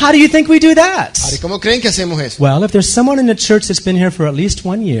Espíritu. How do you think we do that? Ahora, ¿cómo creen que hacemos eso? Well, if there's someone in the church that's been here for at least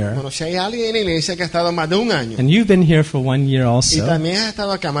 1 year, Bueno, si hay alguien en la iglesia que ha estado más de un año and you've been here for 1 year y also, también has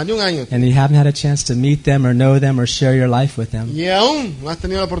estado acá más de un año and you haven't had a chance to meet them or know them or share your life with them, y aún no has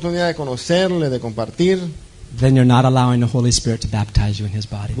tenido la oportunidad de conocerle, de compartir, then you're not allowing the Holy Spirit to baptize you in His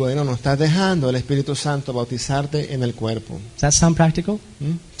body. bueno, no estás dejando al Espíritu Santo bautizarte en el cuerpo. Does that sound practical?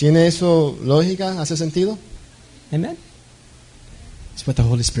 ¿Mm? ¿Tiene eso lógica? ¿Hace sentido? Amen? It's what the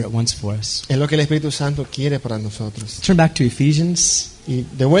Holy Spirit wants for us. Es lo que el Espíritu Santo quiere para nosotros. Turn back to Ephesians. Y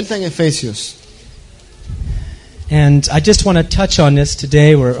de vuelta en Efesios, And I just want to touch on this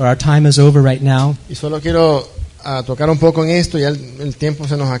today, where our time is over right now. y solo quiero tocar un poco en esto, ya el tiempo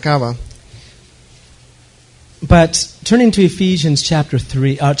se nos acaba. But turning to Ephesians chapter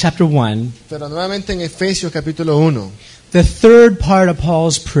 1, Pero nuevamente en Efesios capítulo 1, the third part of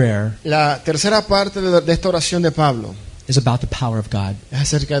Paul's prayer la tercera parte de esta oración de Pablo is about the power of God. es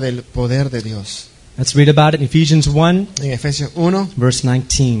acerca del poder de Dios. Let's read about it in Ephesians 1, En Efesios 1, verse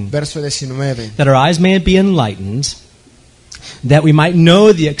 19. verso 19. That our eyes may be enlightened, that we might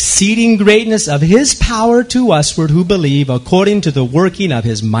know the exceeding greatness of His power to usward who believe, according to the working of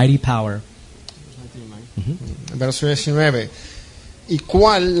His mighty power. Verso 19. Y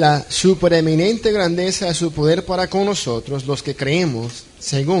cuál la supereminente grandeza de su poder para con nosotros, los que creemos,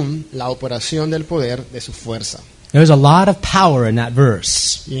 según la operación del poder de su fuerza. There's a lot of power in that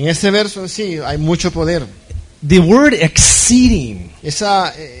verse. Y en este verso en sí hay mucho poder. The word exceeding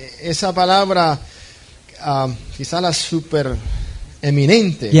Esa palabra, quizá la super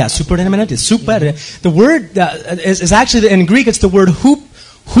eminente. Yeah, supereminente. Super. The word is actually in Greek. It's the word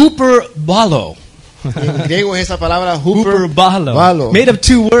huperbalo. En griego es esa palabra Huperbalo. balo, Made of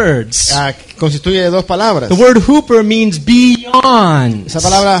two words. constituye de dos palabras. The word hooper means beyond. Esa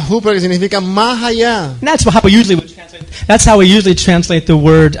palabra huper, que significa más allá. And that's how we usually would translate. That's how we usually translate the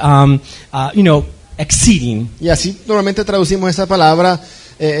word, exceeding. Y así normalmente traducimos esa palabra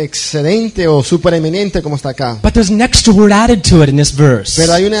excedente o supereminente, como está acá. But there's an extra word added to it in this verse.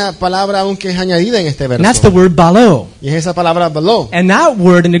 Pero hay una palabra aún que es añadida en este And that's the verso. word balo. Y es esa palabra balo. And that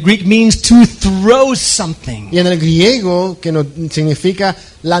word in the Greek means to throw something. Y en el griego, que no, significa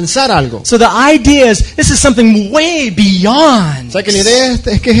lanzar algo. So the idea is this is something way beyond O sea que la idea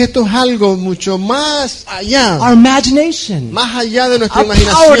es que esto es algo mucho más allá. our imagination. Más allá de nuestra A power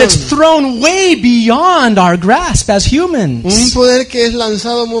that's imaginación. thrown way beyond our grasp as Un humans. poder que es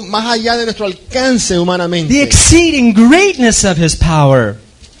lanzado más allá de nuestro alcance The humanamente. exceeding greatness of his power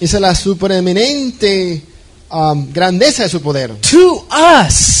Esa es la supereminente grandeza de su poder. to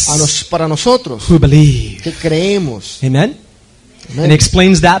us Para nosotros who believe. que creemos. Amen? Amén. And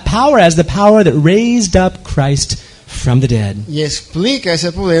explains that power as the power that raised up Christ from the dead. Y explica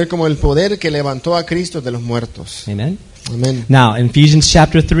ese poder como el poder que levantó a Cristo de los muertos. Amen? Amén. Now, in Ephesians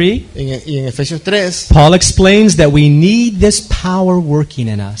chapter 3, Y en Efesios 3, Paul explains that we need this power working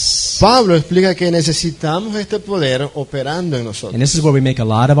in us. Pablo explica que necesitamos este poder operando en nosotros. And this is where we make a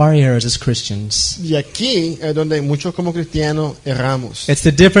lot of our errors as Christians. Y aquí es donde muchos como cristianos erramos. It's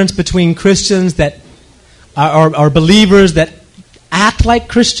the difference between Christians that are believers that act like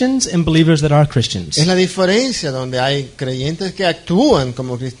Christians and believers that are Christians. Es la diferencia donde hay creyentes que actúan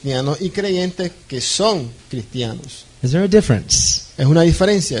como cristianos y creyentes que son cristianos. Is there a difference? Es una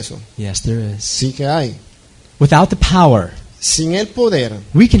diferencia eso. Yes, there is. Sí que hay. Without the power, Sin el poder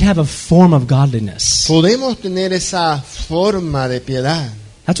we can have a form of godliness. podemos tener esa forma de piedad.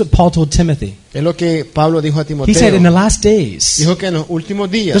 That's what Paul told Timothy. Es lo que Pablo dijo a He said in the Timoteo. last days, Dijo que en los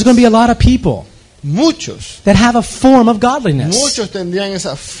últimos días there's going to be a lot of people muchos that have a form of godliness, tendrían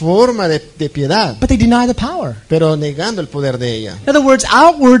esa forma de piedad, but they deny the power. pero negando el poder de ella. In other words,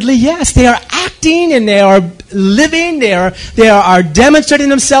 outwardly, yes, they are acting and they are living, they are demonstrating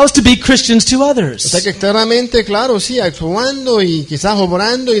themselves to be Christians to O others. sea que externamente, claro, sí, actuando y quizás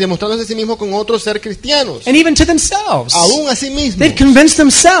obrando y demostrándose a sí mismo con otros ser cristianos. And even to themselves. Aún a sí mismos They've convinced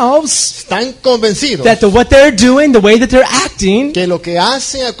themselves están convencidos that what they're doing, the way that they're acting, que lo que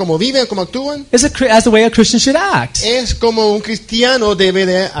hacen, como viven, como actúan, is as the way a Christian should act. es como un cristiano debe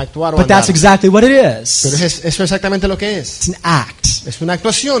de actuar o But that's andar. exactly what it Pero is. eso es exactamente lo que es. It's an act. Es una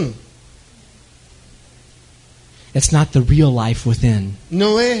actuación. It's not the real life within.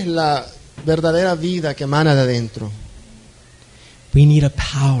 No es la verdadera vida que emana de adentro. We need a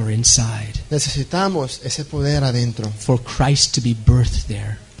power inside Necesitamos ese poder adentro for Christ to be birthed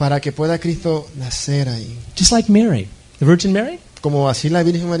there. para que pueda Cristo nacer ahí. Just like Mary, the Virgin Mary. Como así la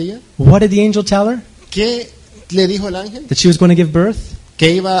Virgen María. What did the angel tell her? ¿Qué le dijo el ángel? That she was going to give birth?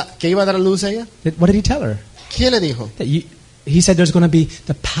 ¿Que iba a dar a luz a ella? What did he tell her? ¿Qué le dijo? That he said there's going to be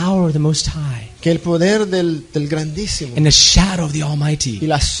the power of the Most High Que el poder del Grandísimo and the shadow of the y Almighty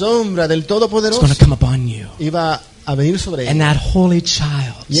la sombra del is going Todopoderoso to come upon you. iba a venir sobre And ella. that holy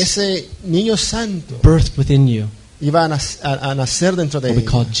child Y ese niño santo birthed within you iba a nacer dentro de will be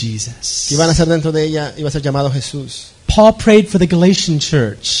ella. called Jesus. Que iba a nacer dentro de ella, iba a ser llamado Jesús. Paul prayed for the Galatian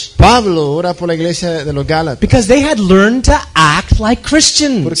church Pablo ora por la iglesia de los Gálatas. because they had learned to act like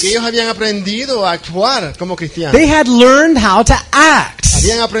Christians. Porque ellos habían aprendido a actuar como cristianos. They had learned how to act.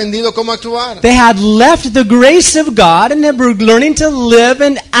 Habían aprendido cómo actuar. They had left the grace of God and they were learning to live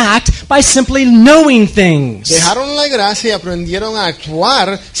and act by simply knowing things. Dejaron la gracia y aprendieron a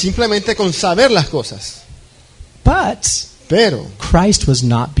actuar simplemente con saber las cosas. But Pero Christ was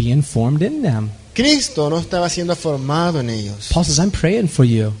not being formed in them. Cristo no estaba siendo formado en ellos. Paul says, I'm praying for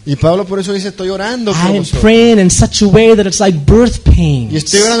you. Y Pablo por eso dice, estoy orando por I am vosotros. praying in such a way that it's like birth Y pains.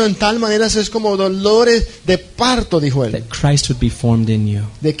 estoy orando en tal manera, es como dolores de parto, dijo él. That Christ would be formed in you.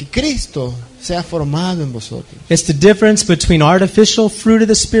 De que Cristo sea formado en vosotros. It's the difference between artificial fruit of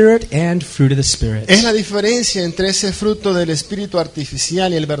the Spirit and fruit of the Spirit. Es la diferencia entre ese fruto del espíritu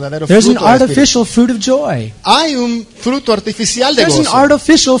artificial y el verdadero There's an fruto del espíritu. artificial fruit of joy. Hay un fruto artificial de There's an gozo.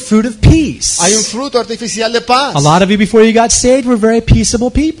 artificial fruit of peace. Hay un fruto artificial de paz. A lot of you before you got saved were very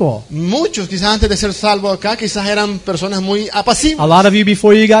peaceable people. Muchos quizás antes de ser salvos acá quizás eran personas muy apacibles. A lot of you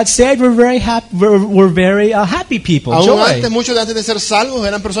before you got saved were very happy people. Aún Joy. antes, muchos de antes de ser salvos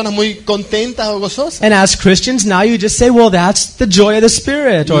eran personas muy contentas o gozosas. And as Christians, now you just say, well, that's the joy of the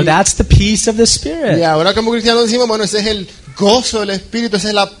Spirit, or that's the peace of the Y Spirit. ahora como cristianos decimos, bueno, ese es el gozo del Espíritu, esa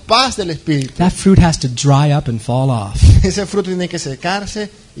es la paz del Espíritu. That fruit has to dry up and fall off Ese fruto tiene que secarse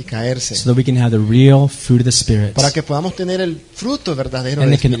y caerse so that we can have the real fruit of the Spirit. para que podamos tener el fruto verdadero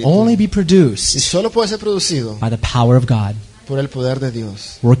And del it can Espíritu. only be Y produced solo puede ser producido by the power of God. por el poder de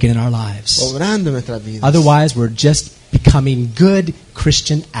Dios, working in our lives. obrando en nuestras vidas. Otherwise, we're just becoming good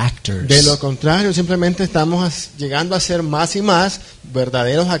Christian actors. De lo contrario, simplemente estamos llegando a ser más y más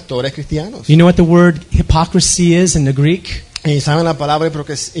verdaderos actores cristianos. You know what the word hypocrisy is in the Greek? ¿Y saben la palabra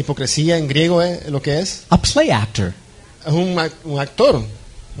hipocresía en griego lo que es? A play actor. Es un actor,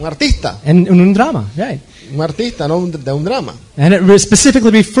 un artista. And un drama, right? Un artista, no de un drama. And it specifically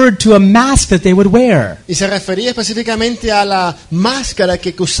referred to a mask that they would wear. Y se refería específicamente a la máscara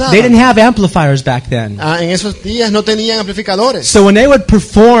que usaban. They didn't have amplifiers back then. En esos días no tenían amplificadores. So when they would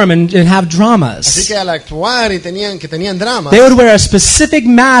perform and have Así dramas, que al actuar y tenían dramas, they would wear a specific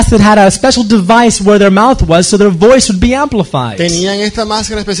mask that had a special device where their mouth was so their voice would be amplified. tenían esta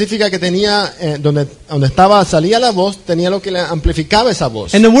máscara específica que tenía donde salía la voz, tenía lo que le amplificaba esa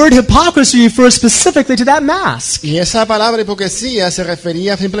voz. And the word hypocrisy refers specifically to that mask. Y esa palabra hipocresía se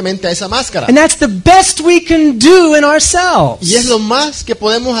refería simplemente a esa máscara. And that's the best we can do in ourselves. Y es lo más que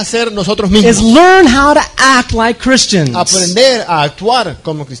podemos hacer nosotros Is mismos. learn how to act like Christians. Aprender a actuar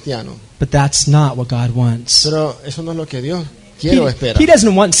como cristianos. But that's not what God wants. Pero eso no es lo que Dios quiere o espera. He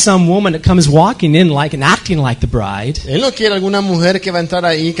doesn't want some woman that comes walking in like and acting like the bride. Él no quiere alguna mujer que va a entrar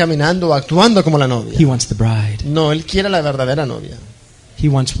ahí caminando o actuando como la novia. He wants the bride. No, él quiere la verdadera novia. He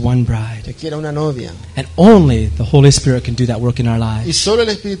wants one bride. Él quiere una novia. And only the Holy Spirit can do that work in our Y lives. solo el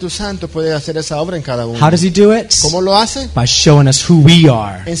Espíritu Santo puede hacer esa obra en cada uno. How does he do it? ¿Cómo lo hace? By showing us who we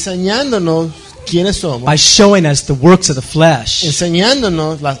are. Enseñándonos quiénes somos. By showing us the works of the flesh.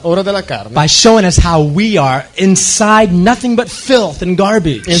 Enseñándonos las obras de la carne. By showing us how we are inside nothing but filth and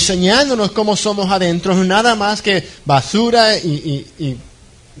garbage. Enseñándonos cómo somos adentro, nada más que basura y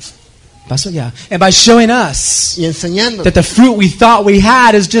And by showing us enseñándonos that the fruit we thought we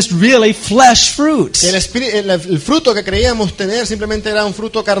had is just really flesh fruit. que el fruto que creíamos tener simplemente era un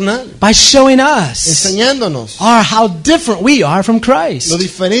fruto carnal. By showing us Enseñándonos how different we are from Christ. lo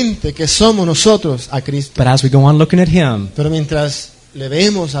diferente que somos nosotros a Cristo. But as we go on looking at Him, Pero mientras le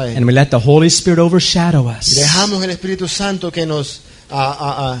vemos a Él and we let the Holy Spirit overshadow y us, dejamos el Espíritu Santo que nos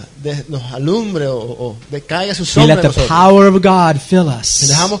alumbre o decaiga su we sombra let en the nosotros. power of God fill Y us,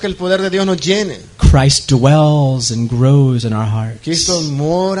 dejamos que el poder de Dios nos llene. Christ dwells and grows in our Cristo hearts.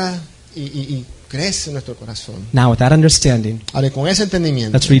 mora y crece en nuestro corazón. Now, with that understanding, Ahora, con ese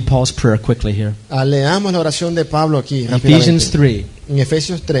entendimiento, let's read Paul's prayer quickly here. leamos la oración de Pablo aquí Ephesians rápidamente. 3, En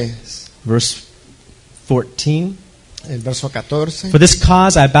Efesios 3, verse 14. el verso 14. For this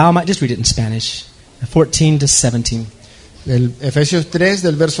cause I bow my... Just read it in Spanish. 14 to 17. Del Efesios 3,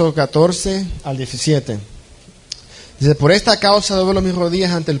 del verso 14 al 17. Dice, por esta causa doblo mis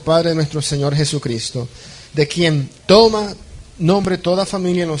rodillas ante el Padre de nuestro Señor Jesucristo, de quien toma nombre toda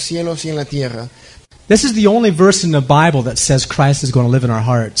familia en los cielos y en la tierra. This is the only verse in the Bible that says Christ is going to live in our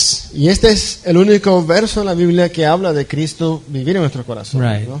hearts. Y este es el único verso en la Biblia que habla de Cristo vivir en nuestro corazón.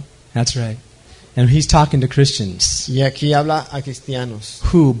 Right. ¿No? That's right. And he's talking to Christians Y aquí habla a cristianos,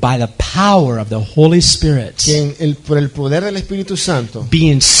 who, by the power of the Holy Spirit, que por el poder del Espíritu Santo,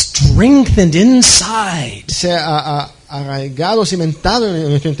 being strengthened inside, sea arraigado, cimentado en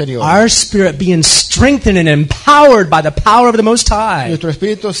nuestro interior. our spirit being strengthened and empowered by the power of the Most High, Nuestro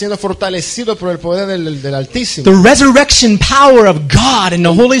espíritu siendo fortalecido por el poder del Altísimo. the resurrection power of God and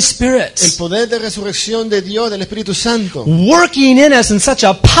the Holy El Spirit, poder de resurrección de Dios, del Espíritu Santo, working in us in such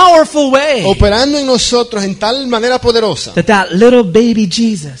a powerful way operando en nosotros en tal manera poderosa that little baby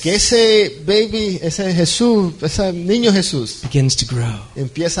Jesus que ese baby, ese Jesús, ese niño Jesús begins to grow,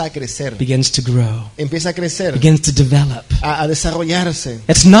 empieza a crecer, empieza a crecer, begins to develop, a desarrollarse.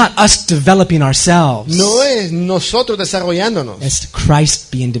 It's not us developing ourselves. No es nosotros desarrollándonos, It's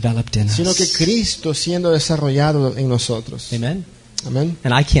Christ being developed in sino us. que Cristo siendo desarrollado en nosotros. Amen. Amén.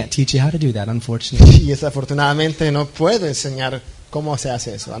 And I can't teach you how to do that, unfortunately. Y desafortunadamente no puedo enseñar cómo se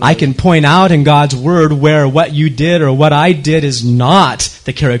hace eso. I can point out in God's word where what you did or what I did is not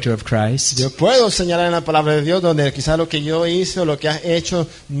the character of Christ. Yo puedo señalar en la palabra de Dios donde quizás lo que yo hice o lo que has hecho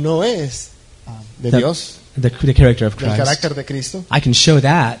no es de Dios, The character of del Christ. carácter de Cristo. I can show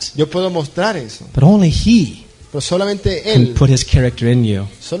that, Yo puedo mostrar eso, but only He pero solamente can Él, put His character in you.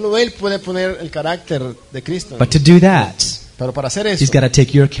 solo Él puede poner el carácter de Cristo. But to do that, Pero para hacer eso, He's got to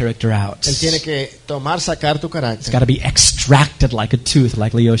take your character out. Él tiene que sacar tu It's carácter. got to be extracted like a tooth,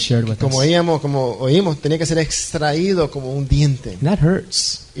 like Leo shared with Como us. oímos, tenía que ser extraído como un diente. And that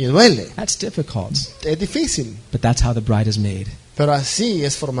hurts. Y duele, That's difficult. es difícil, But that's how the bride is made. pero así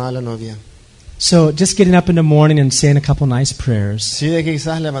es formada la novia. So just getting up in the morning and saying a couple nice prayers, Sí, de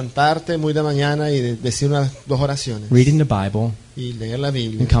quizás levantarte muy de mañana y decir unas 2 oraciones reading the Bible, y leer la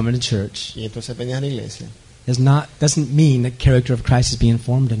Biblia and coming to church, y entonces venir a la iglesia. doesn't mean the character of Christ is being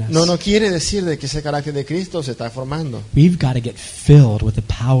formed in us. No quiere decir de que ese carácter de Cristo se está formando. We've got to get filled with the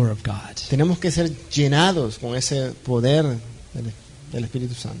power of God. Tenemos que ser llenados con ese poder del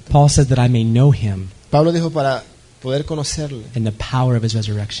Espíritu Santo. Paul said that I may know him Pablo dijo para poder conocerle, in the power of his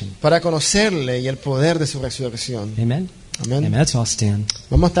resurrection. para conocerle y el poder de su resurrección. Amen? Amén. Amen. Let's all stand.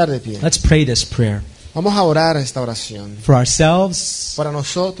 Vamos a estar de pie. Let's pray this prayer Vamos a orar esta oración for ourselves, para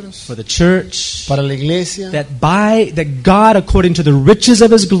nosotros, for the church, para la iglesia, that God, according to the riches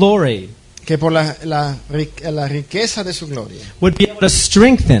of his glory, que por la riqueza de su gloria would be able to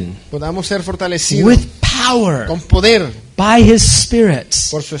strengthen podamos ser fortalecidos with power con poder by his Spirit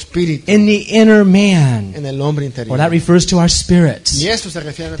por su espíritu in the inner man. en el hombre Or that interior. refers to our spirits. Y eso se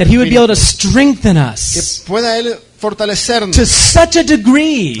refiere a That nuestro he would be able to espíritu, strengthen que us pueda él fortalecernos to such a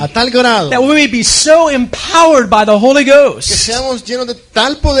degree a tal grado that we may be so empowered by the Holy que Ghost seamos llenos de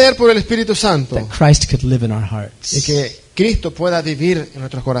tal poder por el Espíritu Santo that Christ could live in our y hearts que Cristo pueda vivir en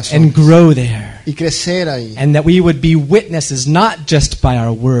nuestros and corazones grow there. y crecer ahí. And that we would be witnesses not just by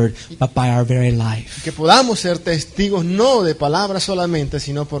our word, but by our very life. Que podamos ser testigos no de palabras solamente,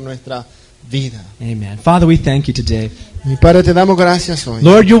 sino por nuestra vida. Amen. Father, we thank you today. Mi Padre, te damos gracias hoy.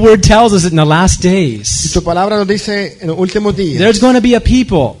 Lord, your word tells us that in the last Y days, tu palabra nos dice en los últimos días there's going to be a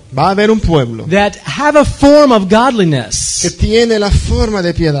people va a haber un pueblo that have a form of que godliness, tiene la forma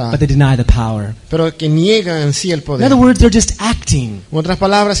de piedad, but they deny the power. pero que niega en sí el In poder. other words, they're just acting, En otras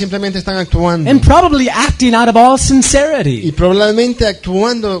palabras, simplemente están actuando and probably acting out of all y sincerity, probablemente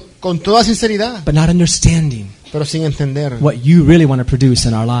actuando con toda sinceridad, but not understanding pero sin entender what you really want to produce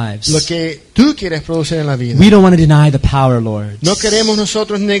in our lo lives. que tú quieres producir en la vida. We don't want to deny the power, Lord. No queremos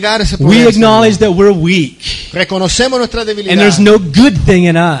nosotros negar ese We poder. acknowledge Señor. that we're weak, Reconocemos nuestra debilidad. and there's no good thing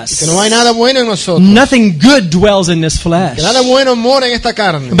in Que us. no hay nada bueno en nosotros. Nothing good dwells in this flesh. Que nada bueno mora en esta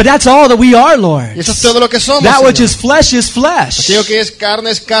carne. But that's all that we are, Lord. Y eso es todo lo que somos. That which Señor. is flesh is flesh. Aquello que es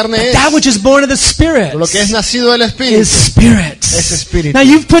carne es. That which is born of the Spirit Pero lo que es nacido del is Espíritu Spirit. es Espíritu. Now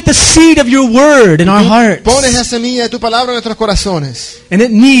you've put the seed of your word in our hearts, Pones la semilla de tu palabra en nuestros corazones. and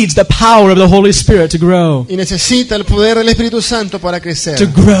it needs the power of the Holy Spirit to grow. Y necesita el poder del Espíritu Santo para crecer. To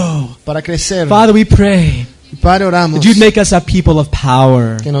grow. Para crecer. Father, we pray Y Padre, oramos that you'd make us a people of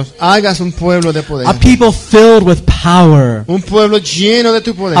power, que nos hagas un pueblo de poder. a people filled with power, Un pueblo lleno de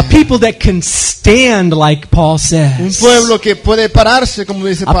tu poder. a people that can stand like Paul Un says, pueblo que puede pararse, como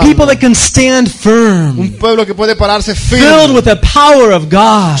dice a people Pablo. that can stand Un firm, pueblo que puede pararse filled firme. with the power of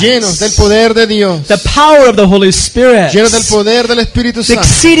God, Llenos del poder de Dios. the power of the Holy Spirit, Llenos del poder del Espíritu the Santo.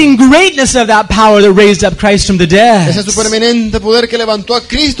 exceeding greatness of that power that raised up Christ from the dead. Ese supereminente poder que levantó a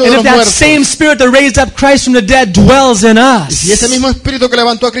Cristo de And los if that muertos. same Spirit that raised up Christ from the dead dwells in Y ese us, mismo Espíritu que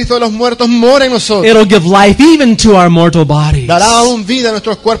levantó a Cristo de los muertos mora en nosotros. it'll give life even to our mortal bodies, Dará aún vida a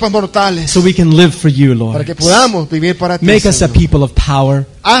nuestros cuerpos mortales. so we can live for you, Para Lord. que podamos vivir para ti, Make us a Señor. people of power.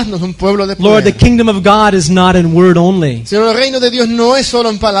 Haznos un pueblo de Lord, the poder. kingdom of God is not in word only, Señor, el reino de Dios no es solo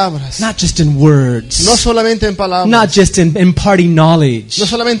en palabras. not just in words, No solamente en palabras. not just in imparting knowledge. No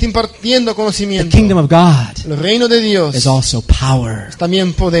solamente impartiendo The conocimiento. kingdom of God El reino de Dios is also power. es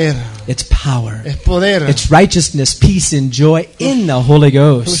también poder. It's power. Es poder. It's righteousness, peace, and joy in the Holy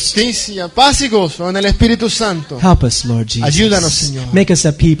Ghost. Justicia, paz y gozo en el Espíritu Santo. Help us, Lord Jesus. Ayúdanos, Señor. Make us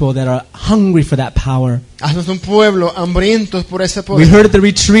a people that are hungry for that power. Haznos un pueblo hambrientos por ese We poder. heard at the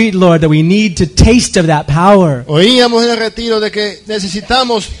retreat, Lord, that we need to taste of that power. Oíamos en el retiro de que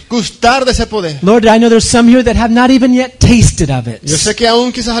necesitamos gustar de ese poder. Lord, I know there's some here that have not even yet tasted of it. Yo sé que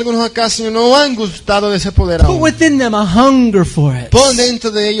aún quizás algunos acá, Señor, no han gustado de ese poder Put aún. within them a hunger for it. Pon dentro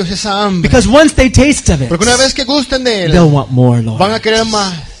de ellos esa hambre. Because once they taste of it, Porque una vez que gusten de they'll él, want more, van Lord. a querer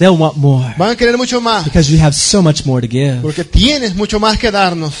más. They'll want more. Van a querer mucho más. Because you have so much more to give. Porque tienes mucho más que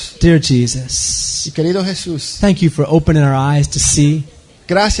darnos. Dear Jesus, Y querido Jesús, thank you for opening our eyes to see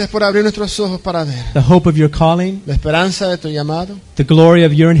gracias por abrir nuestros ojos para ver the hope of your calling, la esperanza de tu llamado the glory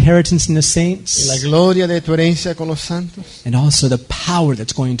of your inheritance in the y la saints, gloria de tu herencia con los santos and also the power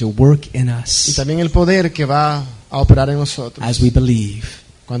that's going to work in y us también el poder que va a operar en nosotros as we believe.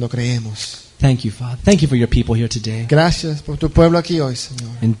 cuando creemos. Thank you, Father. Thank you for your people here today. Gracias por tu pueblo aquí hoy, Señor.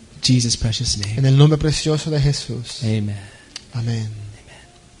 In Jesus' precious name. En el nombre precioso de Jesús. Amen. Amén.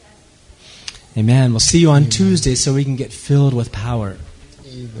 Amen. We'll see you on Tuesday so we can get filled with power.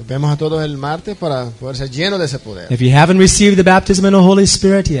 Y nos vemos a todos el martes para poder ser llenos de ese poder. If you haven't received the baptism in the Holy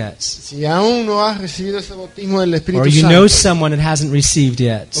Spirit yet, Si aún no has recibido ese bautismo del Espíritu or you know Santo, someone that hasn't received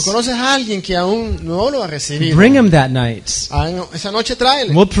yet, o conoces a alguien que aún no lo ha recibido, bring them that night. esa noche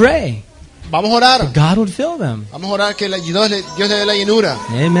tráele. We'll pray. Vamos a orar. God would fill them. Vamos a orar que Dios le dé la llenura.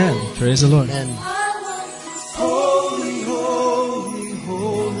 Amen. Praise the Lord. Amén. Holy, holy,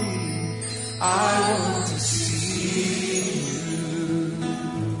 holy, I want to see.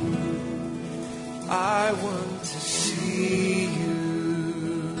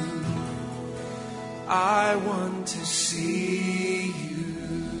 I want to see